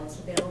absentee ballots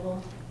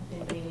available if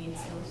anybody needs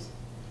those.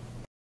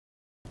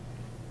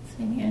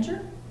 City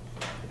Manager.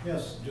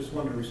 Yes, just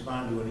wanted to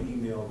respond to an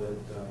email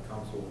that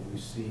council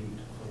received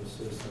from a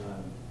citizen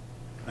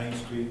on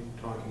 9th Street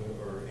talking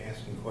or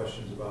asking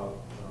questions about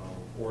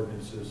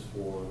ordinances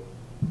for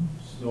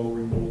snow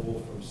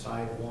removal from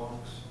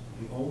sidewalks.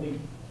 The only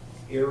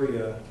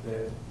area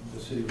that the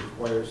city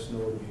requires snow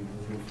to be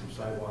removed from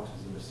sidewalks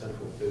is in the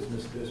central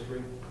business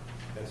district.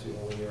 That's the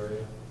only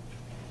area.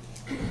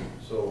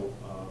 So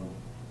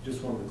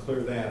just wanted to clear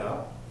that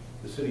up.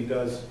 The city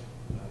does,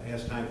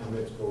 as time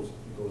permits, goes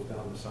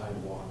down the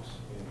sidewalks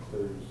and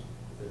clears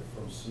it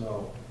from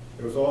snow.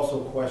 There was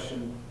also a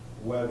question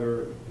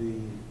whether the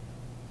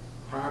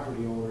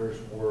property owners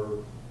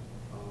were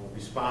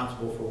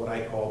responsible for what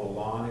I call the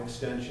lawn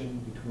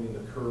extension between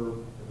the curb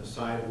and the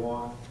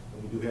sidewalk.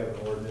 And we do have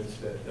an ordinance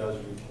that does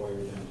require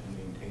them to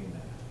maintain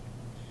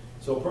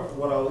that. So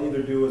what I'll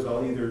either do is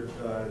I'll either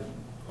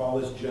call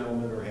this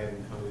gentleman or have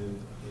him come in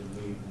and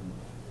meet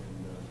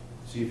and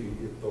see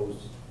if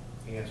those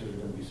answers are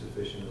going to be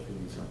sufficient if we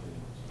need something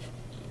else.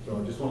 So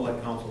I just want to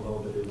let council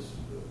know that it's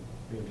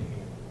being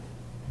handled.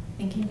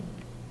 Thank you.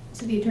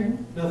 City Attorney.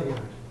 Nothing.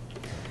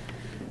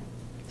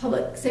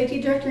 Public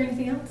Safety Director,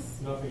 anything else?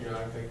 Nothing,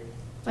 I think.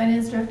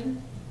 Finance Director?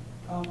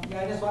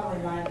 Yeah, I just want to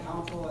remind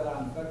council that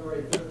on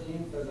February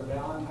 13th, there's a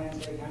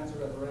Valentine's Day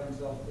concert at the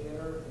Ramsdale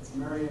Theater. It's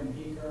Marion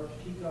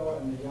Pico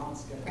and the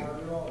Youngs Guitar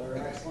Duo.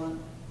 They're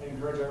excellent. I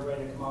encourage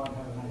everybody to come out and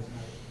have a nice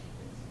night.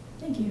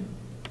 Thank you.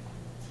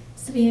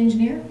 City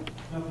Engineer?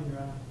 Nothing,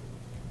 Your Honor.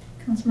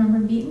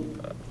 Councilmember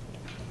Beaton?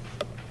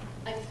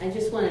 I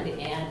just wanted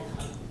to add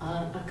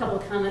a couple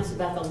of comments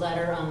about the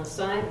letter on the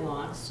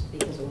sidewalks,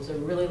 because it was a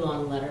really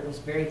long letter. It was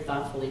very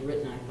thoughtfully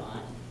written, I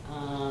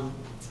thought.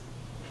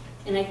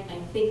 And I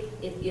think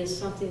it is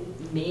something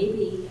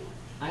maybe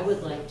I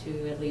would like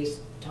to at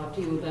least talk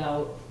to you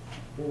about,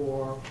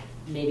 or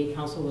maybe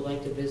council would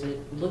like to visit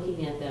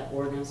looking at that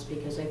ordinance,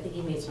 because I think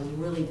he made some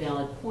really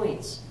valid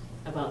points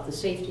about the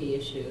safety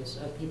issues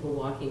of people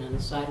walking on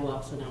the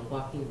sidewalks and not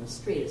walking in the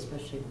street,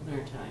 especially in the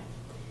wintertime.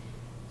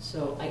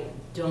 So I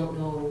don't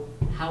know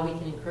how we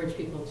can encourage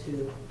people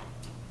to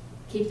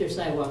keep their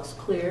sidewalks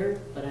clear,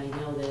 but I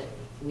know that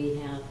we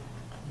have,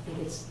 I think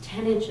it's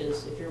 10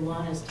 inches. If your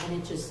lawn is 10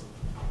 inches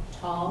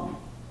tall,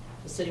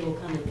 the city will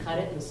come and cut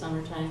it in the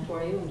summertime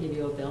for you and give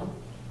you a bill,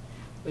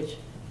 which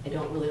I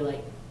don't really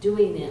like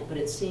doing that, but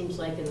it seems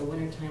like in the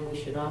wintertime we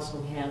should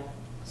also have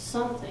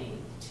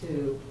something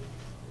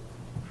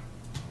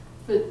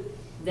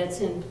that's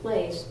in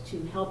place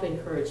to help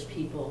encourage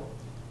people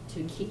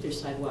to keep their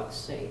sidewalks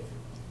safe,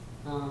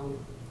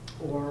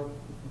 or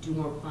do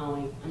more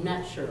plowing. I'm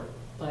not sure,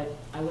 but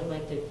I would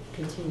like to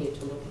continue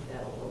to look at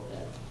that a little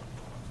bit.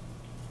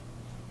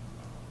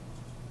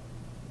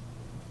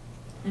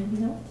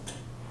 Anything else?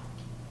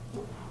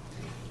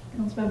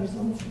 Councilmember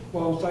Zelinski.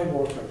 Well,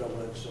 sidewalks are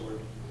double-edged sword.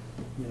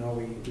 You know,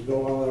 we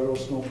go on a little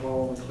snow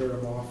plow and clear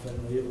them off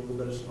and leave a little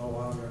bit of snow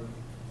on there.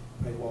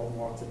 I go out and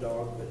walk the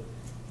dog, but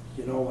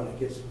you know, when it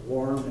gets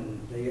warm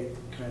and they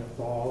kind of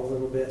thaw a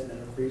little bit and then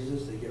it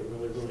freezes, they get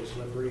really, really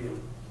slippery,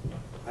 and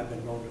I've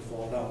been known to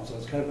fall down. So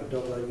it's kind of a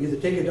double-edged. Either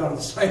take it down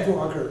the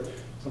sidewalk, or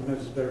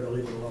sometimes it's better to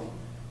leave it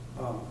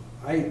alone.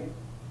 I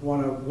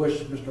want to wish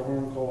Mr.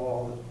 Horncole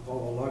all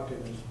the luck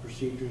in his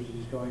procedures that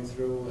he's going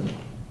through, and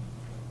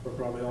we're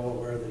probably all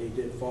aware that he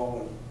did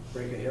fall and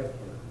break a hip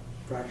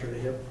or fractured a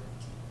hip.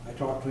 I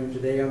talked to him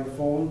today on the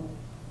phone.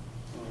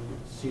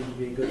 Seems to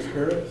be in good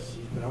spirits.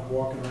 He's been up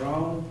walking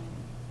around.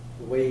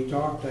 The way he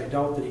talked, I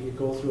doubt that he could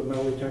go through a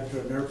metal detector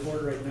at an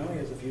airport right now. He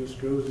has a few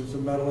screws and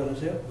some metal in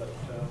his hip, but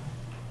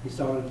he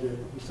sounded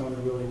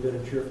really good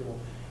and cheerful.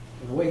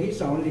 And the way he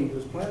sounded, he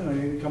was planning on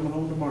maybe coming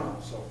home tomorrow,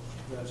 so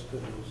that's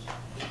good news.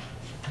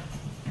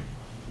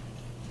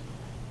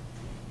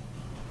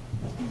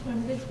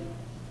 Councilmember Bixby?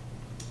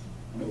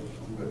 Nope,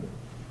 I'm good.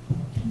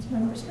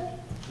 Councilmember Smith?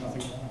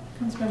 Nothing.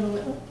 Councilmember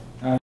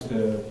Whitlow? Just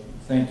a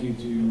thank you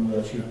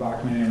to Chief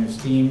Bachman and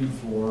his team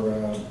for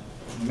the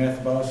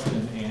meth bust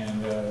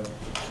and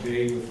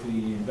today with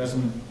the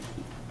embezzlement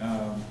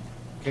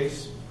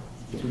case,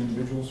 2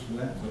 individuals for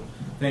that. So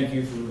thank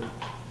you for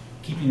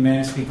keeping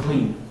Manistee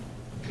clean.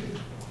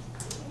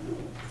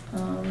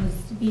 Does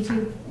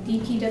the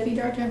DPW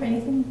director have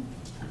anything?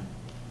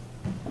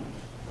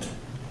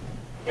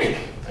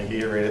 I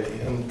get it right at the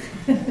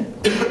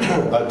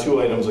end.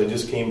 2 items. I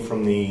just came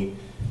from the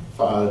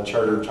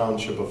Charter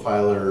Township of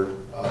Filer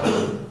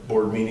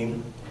board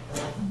meeting,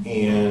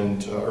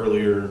 and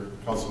earlier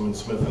Councilman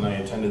Smith and I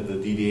attended the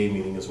DDA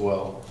meeting as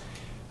well.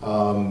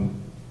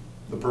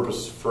 The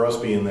purpose for us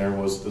being there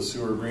was the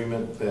sewer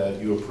agreement that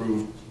you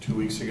approved 2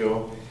 weeks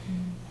ago.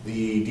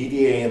 The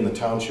DDA and the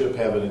township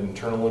have an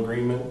internal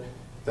agreement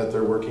that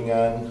they're working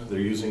on.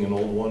 They're using an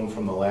old one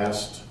from the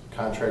last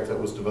contract that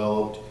was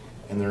developed,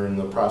 and they're in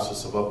the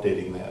process of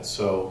updating that.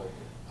 So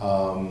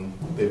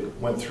they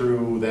went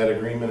through that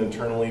agreement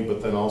internally,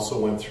 but then also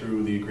went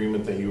through the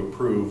agreement that you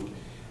approved.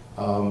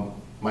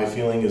 My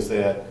feeling is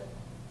that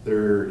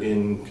they're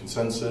in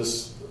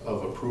consensus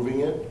of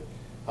approving it,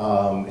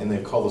 and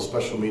they've called a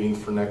special meeting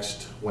for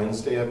next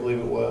Wednesday, I believe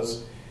it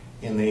was,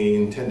 and they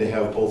intend to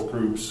have both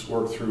groups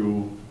work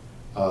through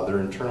their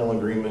internal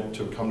agreement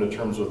to come to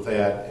terms with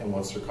that, and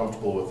once they're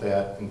comfortable with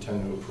that,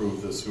 intend to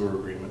approve the sewer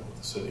agreement with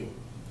the city.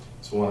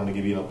 So I wanted to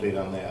give you an update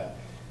on that.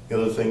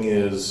 The other thing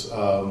is,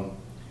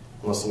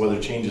 unless the weather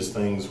changes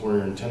things,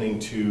 we're intending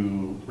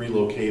to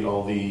relocate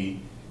all the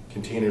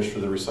containers for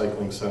the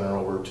recycling center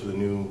over to the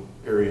new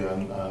area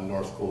on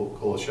North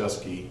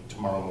Kolashevsky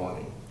tomorrow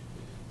morning.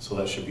 So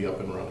that should be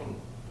up and running.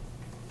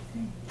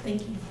 Okay,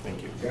 thank you.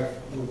 Thank you.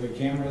 Will the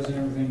cameras and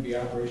everything be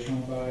operational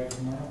by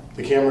tomorrow?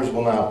 The cameras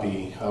will not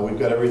be. We've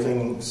got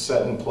everything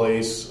set in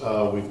place.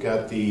 We've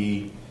got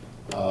the,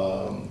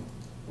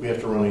 we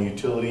have to run a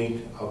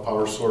utility, a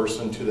power source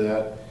into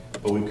that,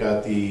 but we've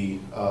got the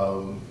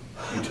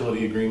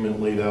utility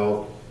agreement laid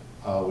out.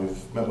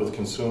 We've met with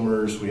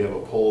consumers. We have a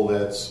pole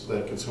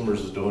that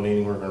consumers is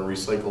donating. We're going to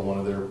recycle one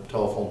of their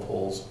telephone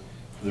poles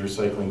for the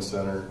recycling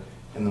center,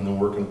 and then they're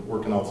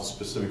working out the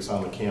specifics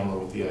on the camera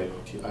with the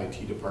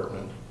IT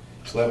department.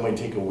 So that might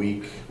take a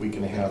week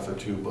and a half or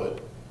 2, but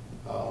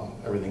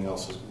everything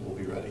else will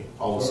be ready.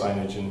 All the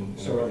signage and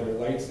so are there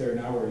lights there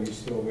now, or are you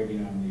still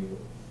waiting on the?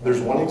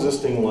 There's one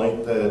existing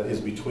light that is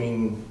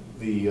between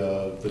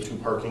the 2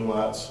 parking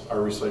lots, our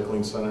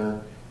recycling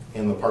center,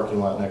 and the parking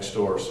lot next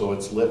door. So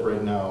it's lit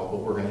right now,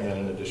 but we're going to add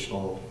an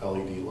additional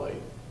LED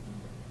light.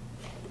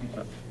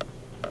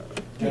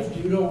 Jeff, do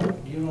you know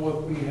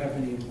if we have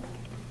any,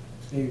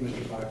 maybe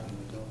Mr. Bachman,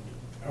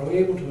 are we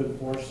able to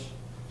enforce,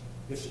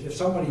 if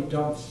somebody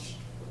dumps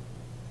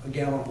a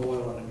gallon of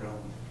oil on the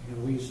ground, you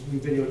know, we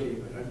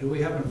videotape it, do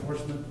we have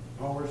enforcement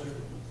powers there?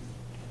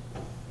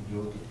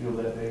 You feel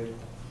that, Dave?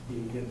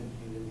 You didn't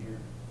hear.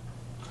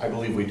 I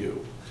believe we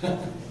do.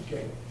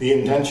 Okay. The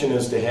intention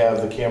is to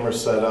have the camera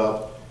set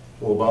up.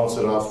 We'll bounce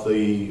it off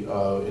the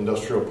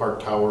industrial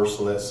park tower,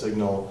 so that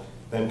signal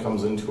then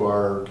comes into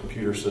our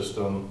computer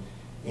system,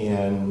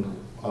 and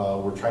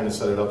we're trying to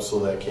set it up so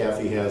that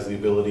Kathy has the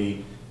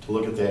ability to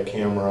look at that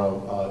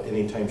camera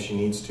anytime she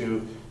needs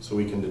to, so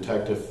we can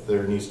detect if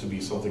there needs to be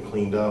something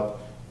cleaned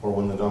up or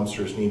when the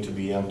dumpsters need to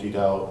be emptied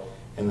out.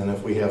 And then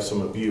if we have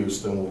some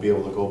abuse, then we'll be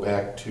able to go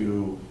back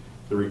to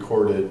the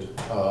recorded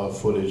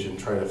footage and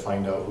try to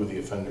find out who the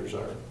offenders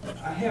are.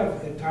 I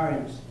have at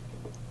times,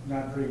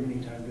 not very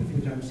many times, but a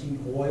few times seen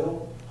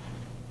oil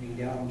in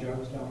gallon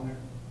jugs down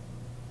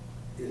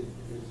there. Is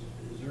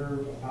there a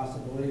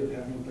possibility of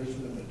having a place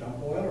for them to dump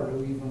oil, or do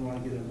we even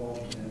want to get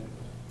involved in that?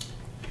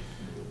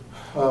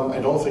 I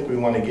don't think we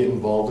want to get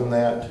involved in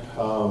that,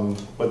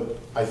 but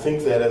I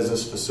think that as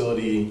this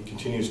facility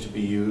continues to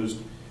be used,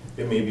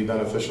 it may be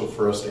beneficial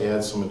for us to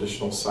add some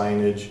additional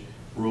signage,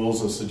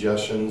 rules and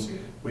suggestions.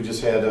 We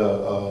just had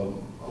a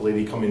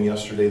lady come in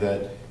yesterday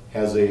that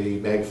has a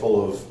bag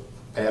full of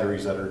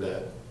batteries that are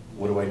dead.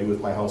 What do I do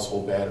with my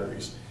household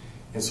batteries?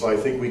 And so I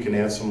think we can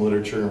add some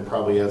literature and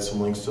probably add some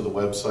links to the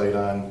website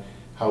on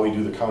how we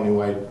do the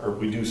countywide, or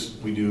we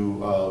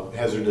do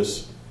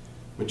hazardous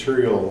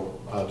material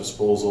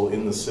disposal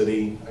in the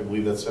city. I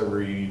believe that's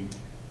every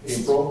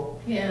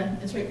April. Yeah,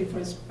 it's right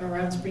before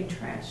around spring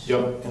trash.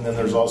 Yep, and then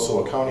there's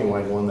also a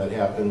countywide one that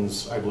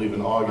happens, I believe,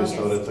 in August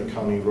out at the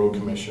County Road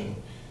Commission.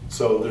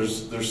 So I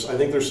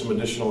think there's some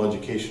additional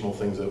educational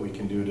things that we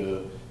can do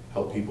to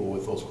help people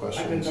with those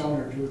questions. I've been down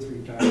there 2 or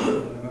 3 times,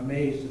 and I'm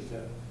amazed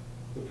at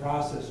the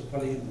process of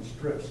putting in the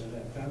strips and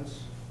that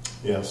fence.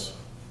 Yes.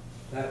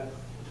 That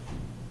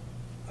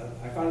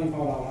I finally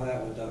found out how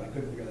that was done. I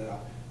couldn't figure that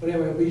out. But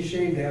anyway, it'd be a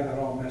shame to have that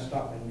all messed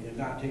up and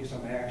not take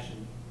some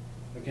action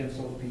against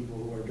those people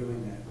who are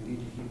doing that. We need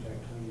to keep that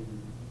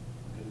clean.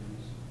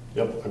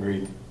 Yep,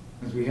 agreed.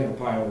 Because we had a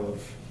pile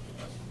of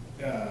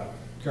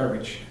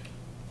garbage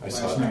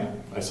last night.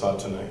 I saw it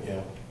tonight,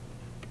 yeah.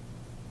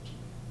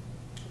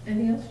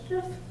 Anything else,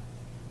 Jeff?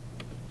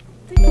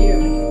 Thank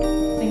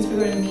you. Thanks for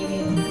going to the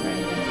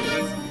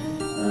meeting.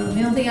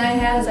 one thing I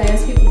have is I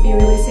ask people to be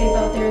really safe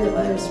out there. The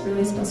weather's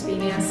really supposed to be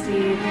nasty,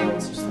 the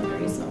roads are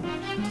slippery, so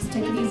just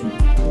take it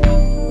easy.